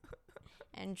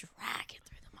and drag it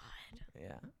through the mud.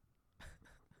 Yeah.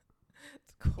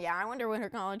 It's cool. Yeah, I wonder what her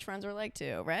college friends were like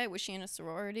too, right? Was she in a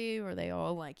sorority? Were they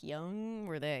all like young?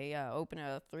 Were they open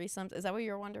a threesome? Is that what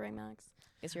you're wondering, Max?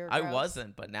 Is you're I gross?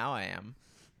 wasn't, but now I am.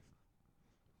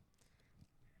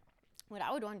 What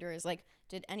I would wonder is, like,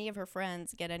 did any of her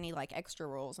friends get any, like, extra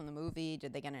roles in the movie?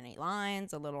 Did they get any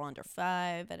lines? A little under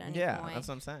 5 at any Yeah, point? that's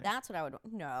what I'm saying. That's what I would...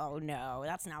 No,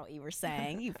 that's not what you were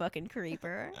saying, you fucking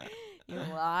creeper. You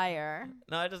liar.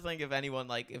 No, I just think if anyone,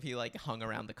 like, if he, like, hung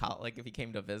around the college, like, if he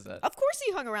came to visit. Of course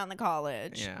he hung around the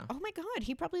college. Yeah. Oh, my God.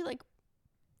 He probably, like,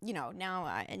 now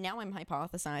I'm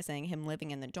hypothesizing him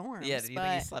living in the dorms. Yeah, do you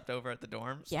think he slept over at the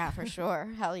dorms? Yeah, for sure.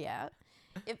 Hell yeah.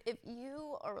 If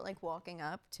you are like walking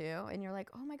up to and you're like,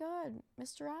 oh my God,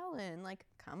 Mr. Allen, like,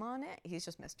 come on in. He's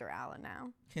just Mr. Allen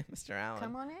now. Mr. Allen.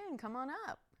 Come on in, come on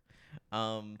up.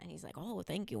 And he's like, oh,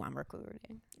 thank you, I'm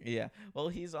recruiting. Yeah. Well,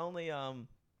 he's only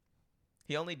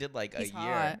he only did like He's a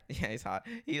year. hot. Yeah, he's hot.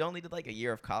 He only did like a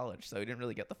year of college, so he didn't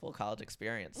really get the full college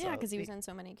experience. Yeah, so because he was in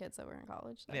so many kids that were in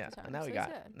college. Yeah, at the time. and now So he he's got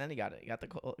good. it. And then he got it.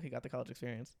 He got the college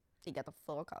experience. He got the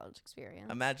full college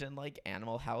experience. Imagine like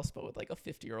Animal House, but with like a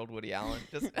 50-year-old Woody Allen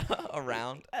just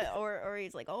around. Or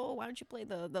he's like, oh, why don't you play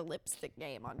the lipstick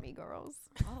game on me, girls?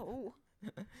 Oh,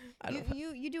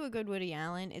 you do a good Woody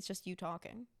Allen. It's just you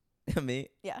talking. Me?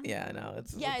 Yeah. Yeah, I know.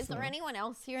 Yeah. Is there anyone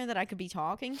else here that I could be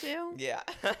talking to? Yeah.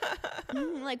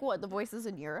 Like what? The voices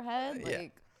in your head? Yeah.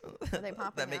 Like, are they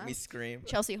popping that make up? me scream.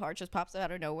 Chelsea Hart just pops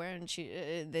out of nowhere and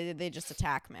they just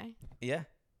attack me. Yeah.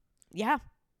 Yeah.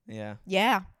 Yeah.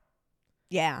 Yeah.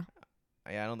 Yeah.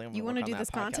 Yeah, I don't think I'm You want wanna to do this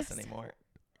podcast contest? anymore.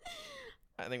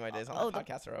 I think my days on Oh, that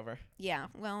podcast are over. Yeah.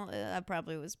 Well, that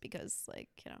probably was because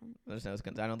There's no.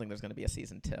 I don't think there's going to be a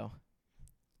season 2.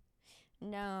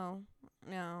 No.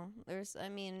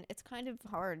 It's kind of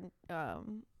hard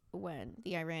when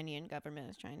the Iranian government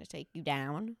is trying to take you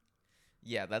down.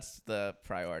 Yeah, that's the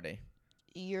priority.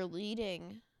 You're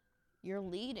leading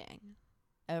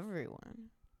everyone.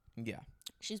 Yeah.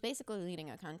 She's basically leading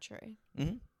a country.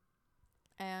 Mm-hmm.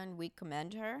 And we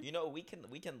commend her. We can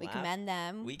We laugh. commend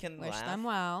them. We can wish laugh, them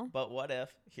well. But what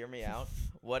if? Hear me out.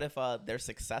 What if they're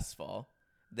successful?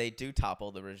 They do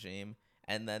topple the regime,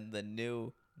 and then the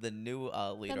new leader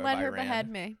Then of let her Iran. behead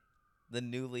me. The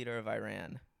new leader of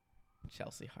Iran,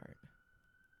 Chelsea Hart.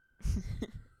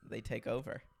 They take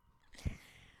over.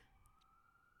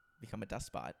 Become a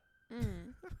despot.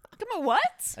 Come on,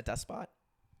 what? A despot?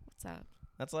 What's up?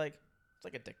 It's like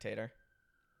a dictator.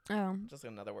 Oh. Just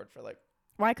another word for like.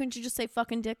 Why couldn't you just say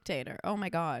fucking dictator? Oh my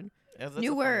God. It's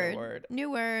New a funnier word.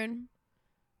 New word.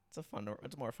 It's a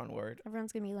more fun word.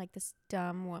 Everyone's going to be like this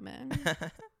dumb woman.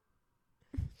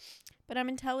 But I'm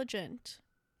intelligent.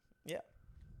 Yeah.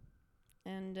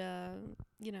 And,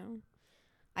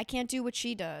 I can't do what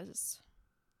she does.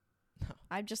 No.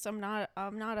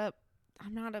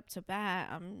 I'm not up to bat.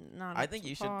 I'm not. I up think to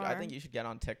you should. par. I think you should get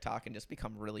on TikTok and just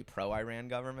become really pro Iran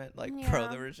government, like Yeah. pro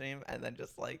the regime, and then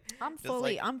just like. I'm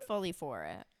fully for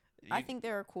it. I think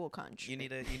they're a cool country. You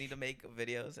need to make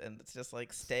videos, and it's just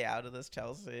like stay out of this,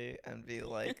 Chelsea, and be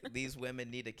like these women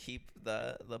need to keep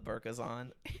the burqas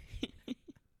on.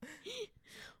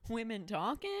 Women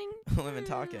talking? Women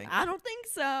talking. I don't think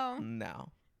so. No.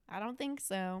 I don't think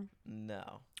so.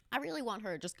 No. I really want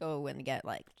her to just go and get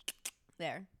like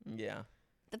there. Yeah.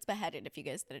 That's beheaded if you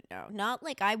guys didn't know. Not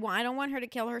like I don't want her to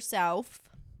kill herself.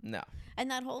 No. And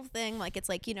that whole thing, like it's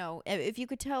like, if you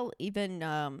could tell even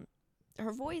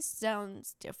her voice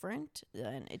sounds different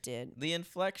than it did. The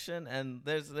inflection, and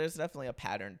there's definitely a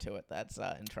pattern to it that's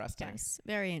interesting. Yes,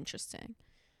 very interesting.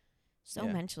 So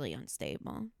Yeah. mentally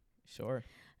unstable. Sure.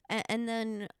 And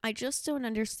then I just don't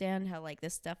understand how like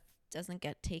this stuff doesn't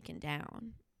get taken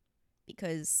down,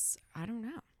 because I don't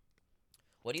know.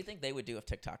 What do you think they would do if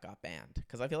TikTok got banned?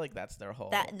 Because I feel like that's their whole.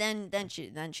 That then she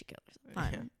killed herself.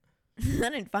 Fine.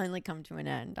 Then it finally come to an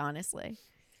end, honestly.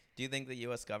 Do you think the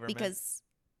U.S. government? Because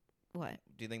what?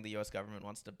 Do you think the U.S. government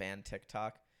wants to ban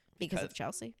TikTok? Because of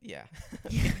Chelsea? Yeah.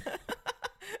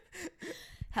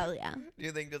 Hell yeah. Do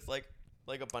you think just like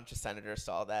a bunch of senators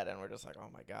saw that and we're just like, oh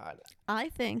my god? I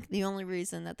think the only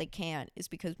reason that they can't is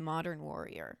because Modern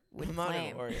Warrior would Modern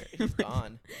claim. Warrior, he's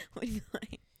gone. would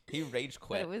claim. He rage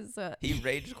quit. It was, He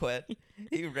rage quit.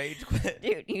 He rage quit.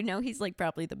 Dude, he's like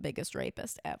probably the biggest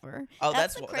rapist ever. Oh,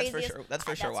 that's that's the for craziest. sure. That's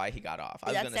for sure why he got off. I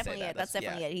was That's gonna say definitely that. it. That's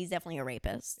definitely it. He's definitely a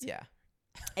rapist. Yeah.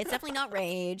 It's definitely not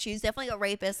rage. He's definitely a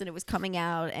rapist, and it was coming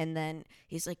out. And then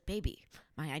he's like, "Baby,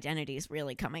 my identity is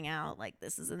really coming out. Like,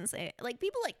 this is insane." Like,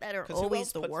 people like that are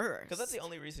always the worst. Because that's the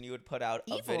only reason you would put out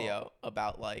a Evil. video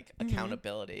about like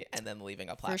accountability and then leaving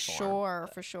a platform.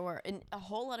 For sure. And a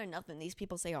whole lot of nothing. These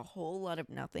people say a whole lot of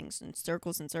nothings in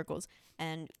circles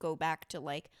and go back to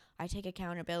like, I take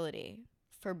accountability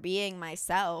for being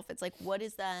myself. It's like, what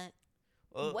is that?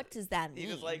 Well, what does that mean? He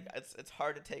was like, it's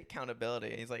hard to take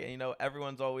accountability. He's like,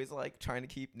 everyone's always like trying to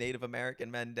keep Native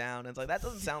American men down. And it's like, that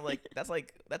doesn't sound like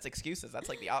that's excuses. That's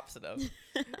like the opposite of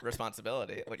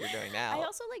responsibility. What you're doing now. I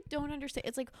also like don't understand.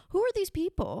 It's like, who are these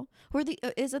people? Who are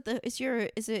is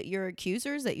it your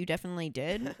accusers that you definitely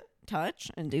did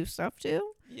touch and do stuff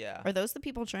to? Yeah. Are those the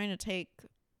people trying to take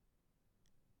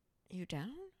you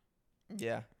down?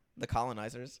 Yeah. The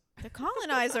colonizers. The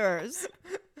colonizers.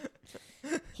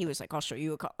 He was like, I'll show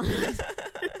you a colonizer.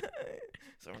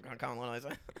 So common noise.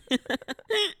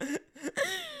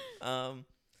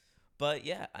 But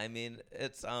yeah, I mean,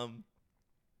 it's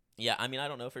yeah, I mean, I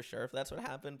don't know for sure if that's what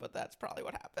happened, but that's probably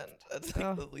what happened. That's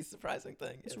like the least surprising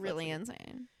thing. It's really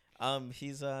insane.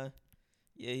 He's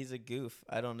yeah, he's a goof.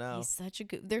 I don't know. He's such a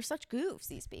goof. They're such goofs,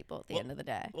 these people, at the end of the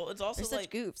day. Well, it's also They're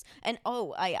like such goofs. And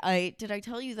I did I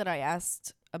tell you that I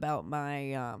asked about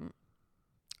my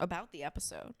about the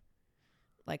episode?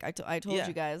 Like I told Yeah.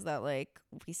 you guys that like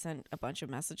we sent a bunch of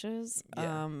messages.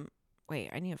 Yeah. Wait,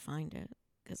 I need to find it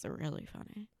because they're really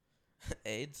funny.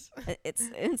 AIDS.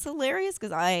 It's hilarious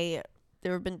because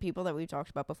there have been people that we've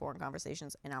talked about before in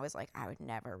conversations, and I was like, I would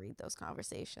never read those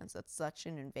conversations. That's such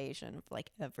an invasion of like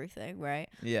everything, right?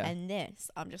 Yeah. And this,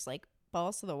 I'm just like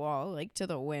balls to the wall, like to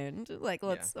the wind. Like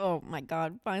let's. Oh my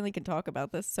god, finally can talk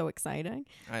about this. So exciting.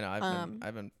 I know.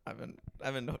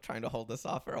 I've been trying to hold this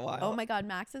off for a while. Oh my god,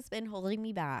 Max has been holding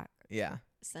me back Yeah.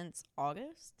 since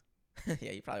August.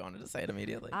 Yeah, you probably wanted to say it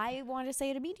immediately. I wanted to say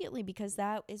it immediately because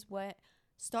that is what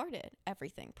started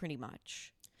everything pretty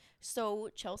much. So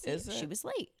Chelsea, she was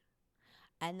late,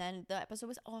 and then the episode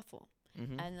was awful.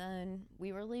 Mm-hmm. And then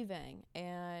we were leaving,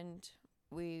 and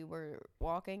we were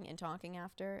walking and talking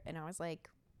after, and I was like,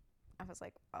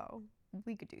 oh,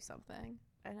 we could do something,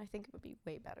 and I think it would be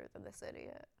way better than this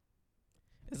idiot.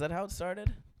 Is that how it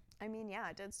started? I mean, yeah,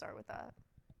 it did start with that,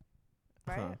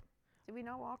 right? Huh. Did we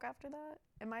not walk after that?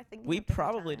 Am I thinking? We of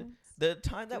different probably did. times? The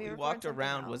time that we we record walked something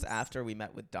around was else? after we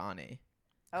met with Donnie.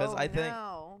 'Cause Oh I think-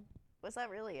 no, was that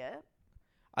really it?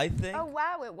 I think. Oh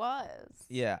wow, it was.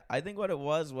 Yeah, I think what it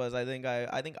was I think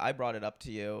I brought it up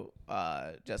to you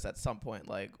just at some point,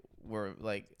 like we're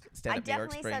like stand I up New York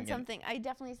definitely Spring. said and- something. I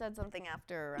definitely said something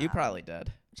after. You probably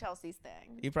did. Chelsea's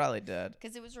thing. You probably did.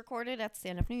 Because it was recorded at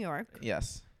Stand Up New York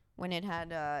Yes. when it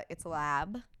had its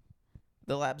lab.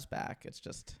 The lab's back. It's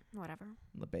just Whatever.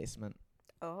 in the basement.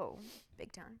 Oh,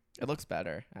 big time. It looks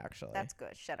better, actually. That's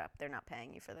good. Shut up. They're not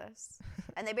paying you for this.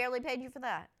 And they barely paid you for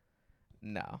that.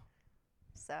 No.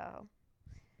 So,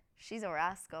 she's a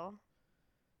rascal.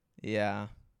 Yeah.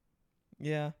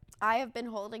 Yeah. I have been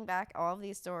holding back all of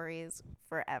these stories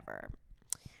forever.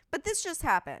 But this just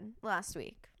happened last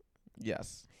week.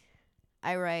 Yes.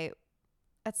 I write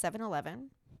at 7-Eleven.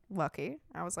 Lucky.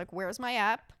 I was like, where's my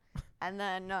app? And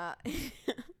then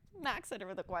Max hit her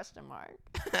with a question mark.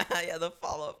 Yeah, the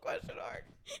follow-up question mark.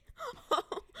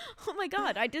 Oh my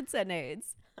god, I did send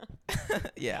AIDS.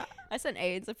 Yeah. I sent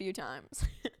AIDS a few times.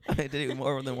 Did it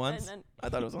more than once? then- I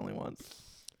thought it was only once.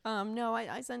 No,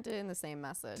 I sent it in the same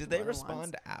message. Did they more than once.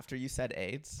 respond after you said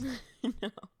AIDS? No.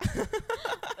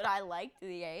 But I liked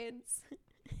the AIDS.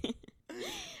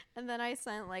 And then I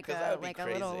sent like 'Cause that a would be like a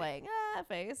little crazy. like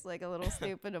face, like a little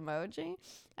stupid emoji.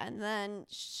 And then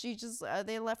she just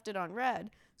they left it on red.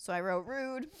 So I wrote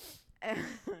rude and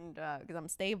because I'm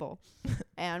stable.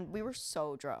 And we were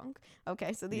so drunk.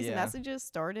 Okay, so these Yeah. messages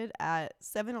started at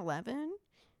 7-Eleven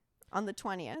on the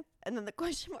 20th, and then the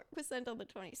question mark was sent on the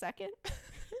 22nd.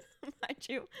 Mind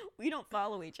you, we don't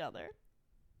follow each other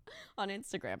on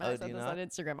Instagram. Oh, I do said you this not? on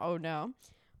Instagram. Oh no.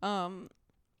 I'm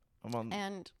on.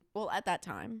 And well, at that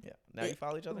time, Yeah. Now you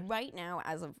follow each other? right now,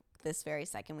 as of this very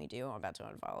second, we do. I'm about to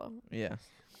unfollow. Yeah.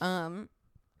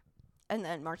 And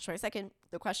then March 22nd,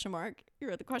 the question mark. You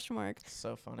wrote the question mark.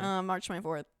 So funny. March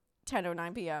 24th,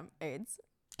 10:09 p.m. AIDS.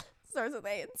 Starts with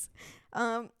AIDS.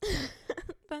 And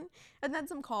then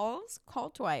some calls.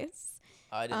 Called twice.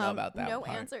 I didn't know about that No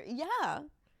part. answer. Yeah.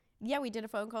 Yeah, we did a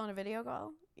phone call and a video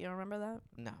call. You don't remember that?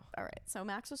 No. All right. So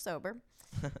Max was sober.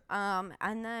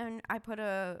 And then I put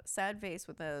a sad face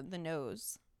with the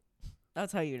nose.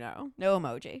 That's how you know. No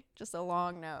emoji. Just a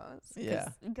long nose. Yeah.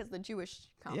 Because the Jewish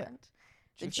comment.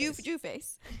 The Jew-face. Jew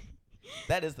face.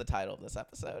 That is the title of this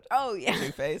episode. Oh, yeah.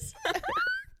 Two-Face.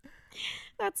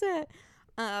 That's it.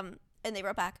 And they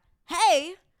wrote back,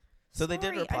 hey. So they did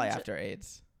Sorry, reply I'm ju- after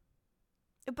AIDS.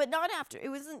 But not after. It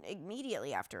wasn't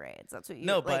immediately after AIDS. That's what you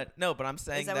No, like, but I'm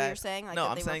saying is that what you're saying? Like, no, that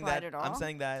I'm they saying replied that. at all? I'm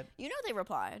saying that. You know they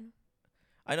replied.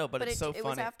 I know, but it's so it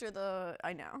was funny. after the.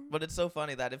 I know. But it's so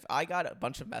funny that if I got a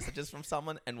bunch of messages from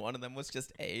someone and one of them was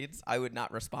just AIDS, I would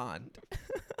not respond.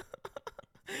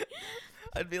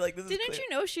 I'd be like, "This is Didn't clear." you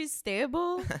know she's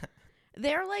stable?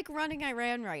 They're like running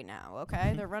Iran right now.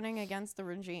 Okay, they're running against the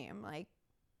regime. Like,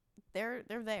 they're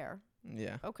there.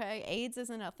 Yeah. Okay, AIDS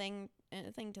isn't a thing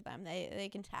to them. They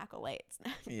can tackle AIDS.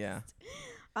 Yeah.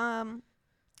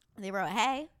 They wrote,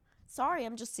 hey, sorry,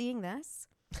 I'm just seeing this.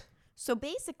 So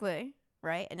basically,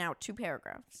 right, and now 2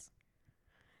 paragraphs.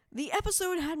 The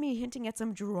episode had me hinting at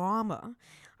some drama.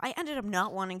 I ended up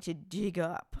not wanting to dig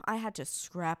up. I had to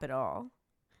scrap it all.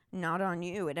 Not on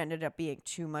you. It ended up being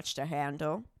too much to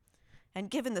handle. And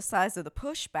given the size of the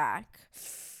pushback,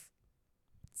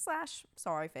 slash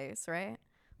sorry face, right?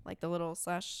 Like the little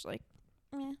slash, like,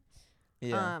 meh.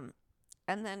 Yeah.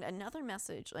 And then another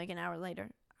message, like an hour later.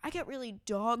 I get really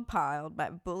dogpiled by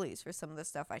bullies for some of the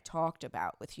stuff I talked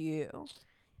about with you.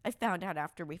 I found out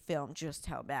after we filmed just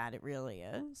how bad it really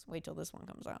is. Wait till this one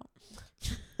comes out.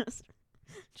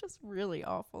 Just really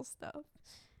awful stuff.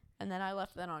 And then I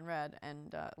left that on red,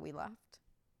 and we left.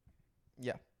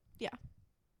 Yeah.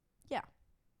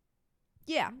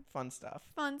 Yeah. Fun stuff.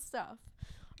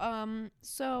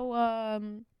 So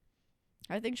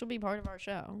I think she'll be part of our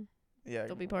show. Yeah.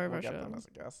 They'll be part of we'll our get show. them as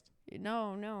a guest.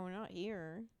 No, not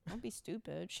here. Don't be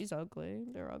stupid. She's ugly.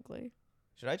 They're ugly.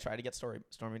 Should I try to get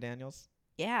Stormy Daniels?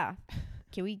 Yeah.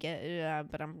 Can we get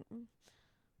but I'm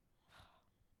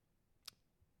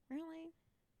really?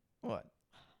 What?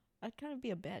 I'd kind of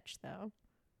be a bitch though.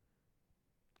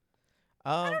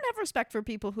 I don't have respect for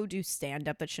people who do stand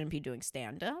up that shouldn't be doing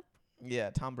stand up. Yeah,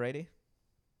 Tom Brady.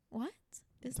 What?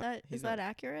 Is Tom- that he's is that gonna-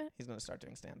 accurate? He's gonna start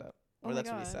doing stand up. Oh Or my that's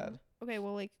what he God. said. Okay,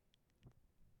 well like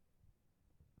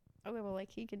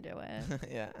he can do it.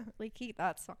 Yeah. Like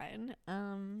that's fine.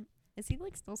 Is he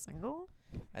like still single?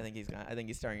 I think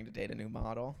he's starting to date a new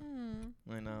model.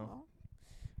 I know.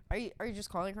 Well, Are you just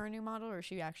calling her a new model, or is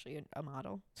she actually a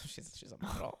model? she's a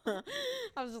model.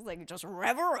 I was just like, just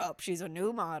rev her up. She's a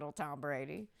new model, Tom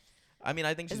Brady. I mean,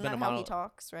 I think she's Isn't been that a how model. he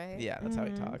talks, right? Yeah, that's how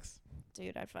he Mhm. talks.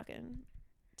 Dude, I'd fucking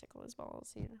tickle his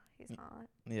balls. He's hot.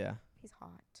 Yeah. He's hot.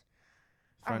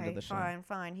 Friend of Alright, the show.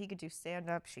 fine. He could do stand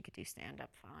up. She could do stand up.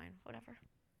 Fine, whatever.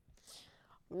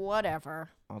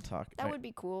 I'll talk. That would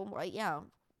be cool, right? Yeah.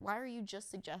 Why are you just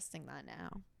suggesting that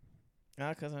now?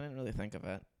 Because I didn't really think of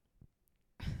it.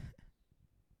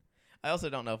 I also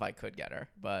don't know if I could get her,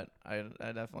 but I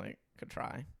definitely could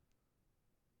try.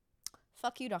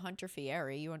 Fuck you to Hunter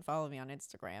Fieri. You unfollow me on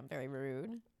Instagram. Very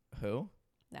rude. Who?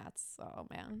 Oh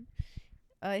man.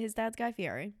 His dad's Guy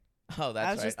Fieri. Oh,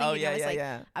 that's was right. just Oh, thinking, I was like,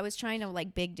 yeah. I was trying to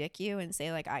like big dick you and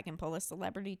say like I can pull a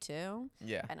celebrity too,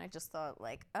 Yeah. and I just thought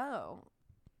like, oh,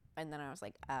 and then I was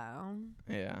like, oh,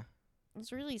 Yeah.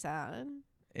 it's really sad.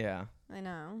 Yeah. I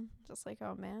know, just like,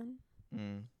 oh man,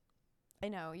 Mm. I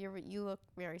know you look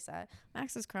very sad.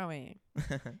 Max is crying.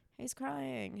 He's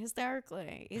crying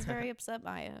hysterically. He's very upset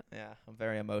by it. Yeah, I'm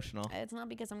very emotional. It's not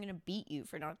because I'm gonna beat you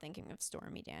for not thinking of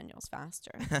Stormy Daniels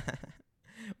faster.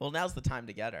 Well, now's the time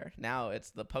to get her. Now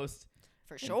it's the post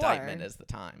For sure. indictment is the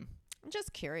time. I'm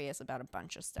just curious about a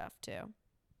bunch of stuff too.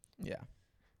 Yeah.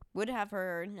 Would have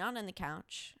her not on the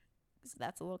couch, 'cause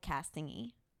that's a little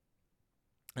casting-y.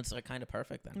 It's like kind of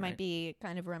perfect then. It might right? be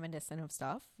kind of reminiscent of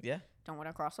stuff. Yeah. Don't want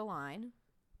to cross a line,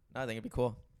 No, I think it'd be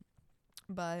cool.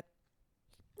 but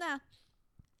nah.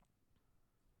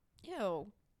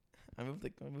 Ew. I moved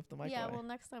the mic Yeah, away. well,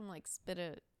 next time, like, spit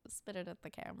it at the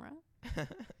camera.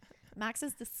 Max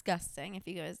is disgusting, if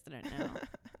you guys didn't know.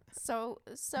 So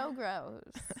gross.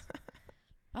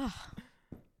 Ugh.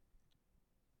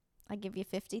 I give you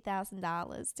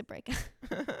 $50,000 to break up.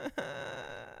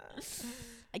 I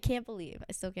still can't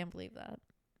believe that.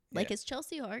 Like, Yeah. is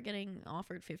Chelsea Hart getting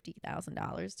offered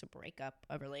 $50,000 to break up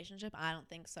a relationship? I don't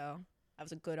think so. That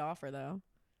was a good offer, though.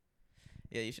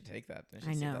 Yeah, you should take that. You should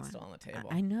I see know. that's still on the table.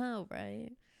 I know,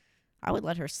 right? I would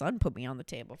let her son put me on the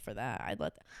table for that.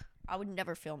 I would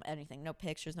never film anything, no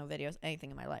pictures, no videos, anything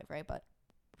in my life, right? But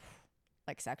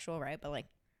like sexual, right? But like,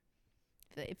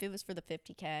 if it was for the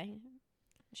 $50K,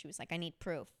 she was like, "I need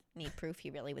proof. He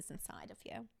really was inside of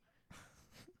you."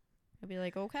 I'd be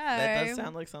like, "Okay." That does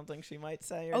sound like something she might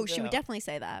say. Or Oh, she would do. definitely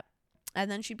say that,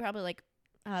 and then she'd probably like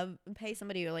pay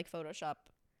somebody to like Photoshop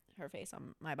her face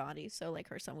on my body, so like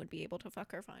her son would be able to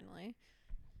fuck her finally.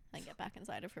 And get back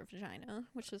inside of her vagina,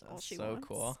 which is all That's she so wants.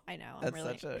 cool. I know. That's I'm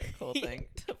really such a cool thing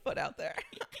to put out there.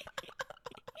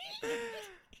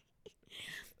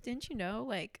 Didn't you know?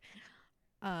 Like,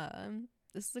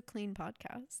 this is a clean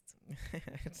podcast.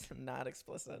 It's not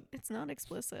explicit. It's not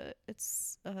explicit.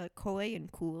 It's coy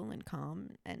and cool and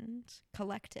calm and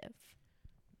collective.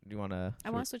 Do you want to?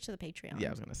 I want to switch to the Patreon. Yeah, I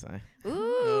was gonna say.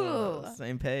 Ooh.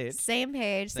 Same page. Same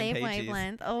page, Same same pages.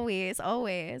 wavelength,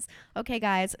 always. Okay,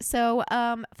 guys. So,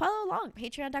 follow along.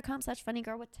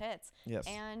 Patreon.com/funnygirlwithtits. Yes.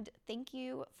 And thank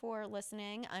you for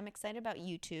listening. I'm excited about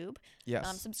YouTube.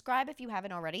 Yes. Subscribe if you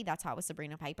haven't already. That's Hot with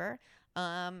Sabrina Piper.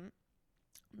 I'm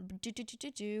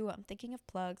thinking of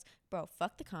plugs. Bro,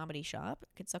 fuck the Comedy Shop.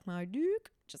 Could suck my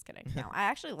dick. Just kidding. No, I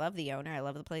actually love the owner. I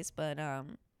love the place, but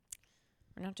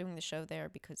we're not doing the show there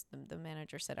because the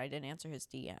manager said I didn't answer his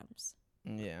DMs.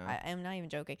 Yeah. I am not even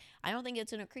joking. I don't think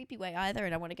it's in a creepy way either,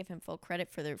 and I want to give him full credit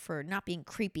for not being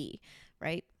creepy,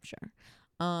 right? Sure.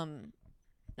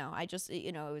 No, I just,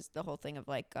 it was the whole thing of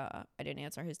like I didn't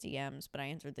answer his DMs, but I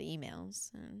answered the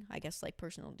emails, and I guess like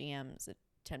personal DMs,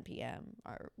 10 p.m.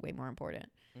 are way more important.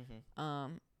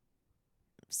 Mm-hmm.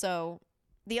 So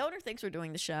the owner thinks we're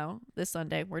doing the show this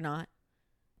Sunday. We're not.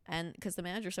 And because the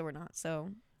manager said we're not.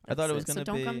 So I thought it was going to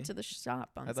so be. don't come to the shop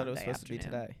on Sunday. I thought it was supposed to be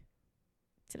afternoon. today.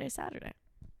 Today's Saturday.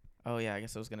 Oh, yeah. I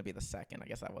guess it was going to be the 2nd. I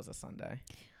guess that was a Sunday.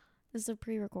 This is a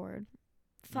pre-record.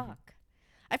 Fuck.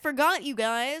 I forgot, you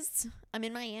guys. I'm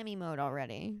in Miami mode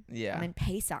already. Yeah. I'm in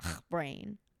Pesach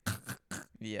brain.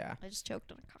 Yeah. I just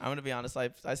choked on a cough. I'm gonna be honest. I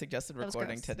suggested That was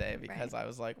recording gross. today because I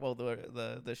was like, well,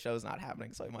 the show's not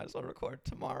happening, so we might as well record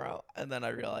tomorrow. And then I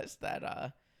realized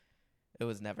that it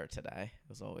was never today. It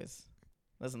was always.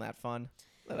 Isn't that fun?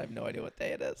 That I have no idea what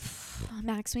day it is.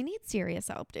 Max, we need serious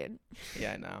help, dude.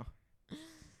 Yeah, I know.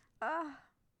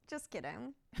 Just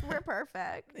kidding. We're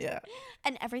perfect. Yeah.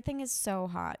 And everything is so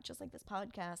hot, just like this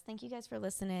podcast. Thank you guys for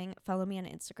listening. Follow me on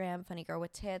Instagram, Funny Girl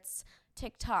with Tits.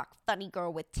 TikTok, Funny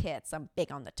Girl with Tits. I'm big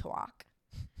on the twalk.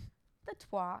 The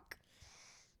twalk.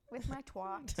 With my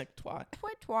twat. Twat.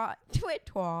 Twit twat. Twit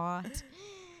twat.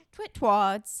 Twit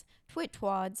twads. Twit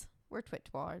twads. We're twit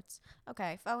twads.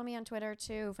 Okay, follow me on Twitter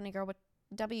too. Funny Girl with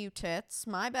W Tits.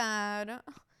 My bad.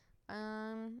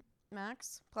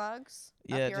 Max, plugs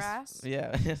Yeah, up your ass.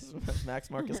 Yeah, Max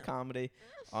Marcus Comedy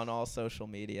on all social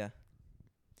media.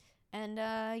 And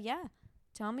yeah,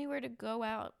 tell me where to go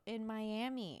out in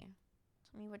Miami.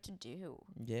 Tell me what to do.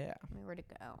 Yeah. Tell me where to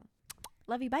go.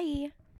 Love you. Bye.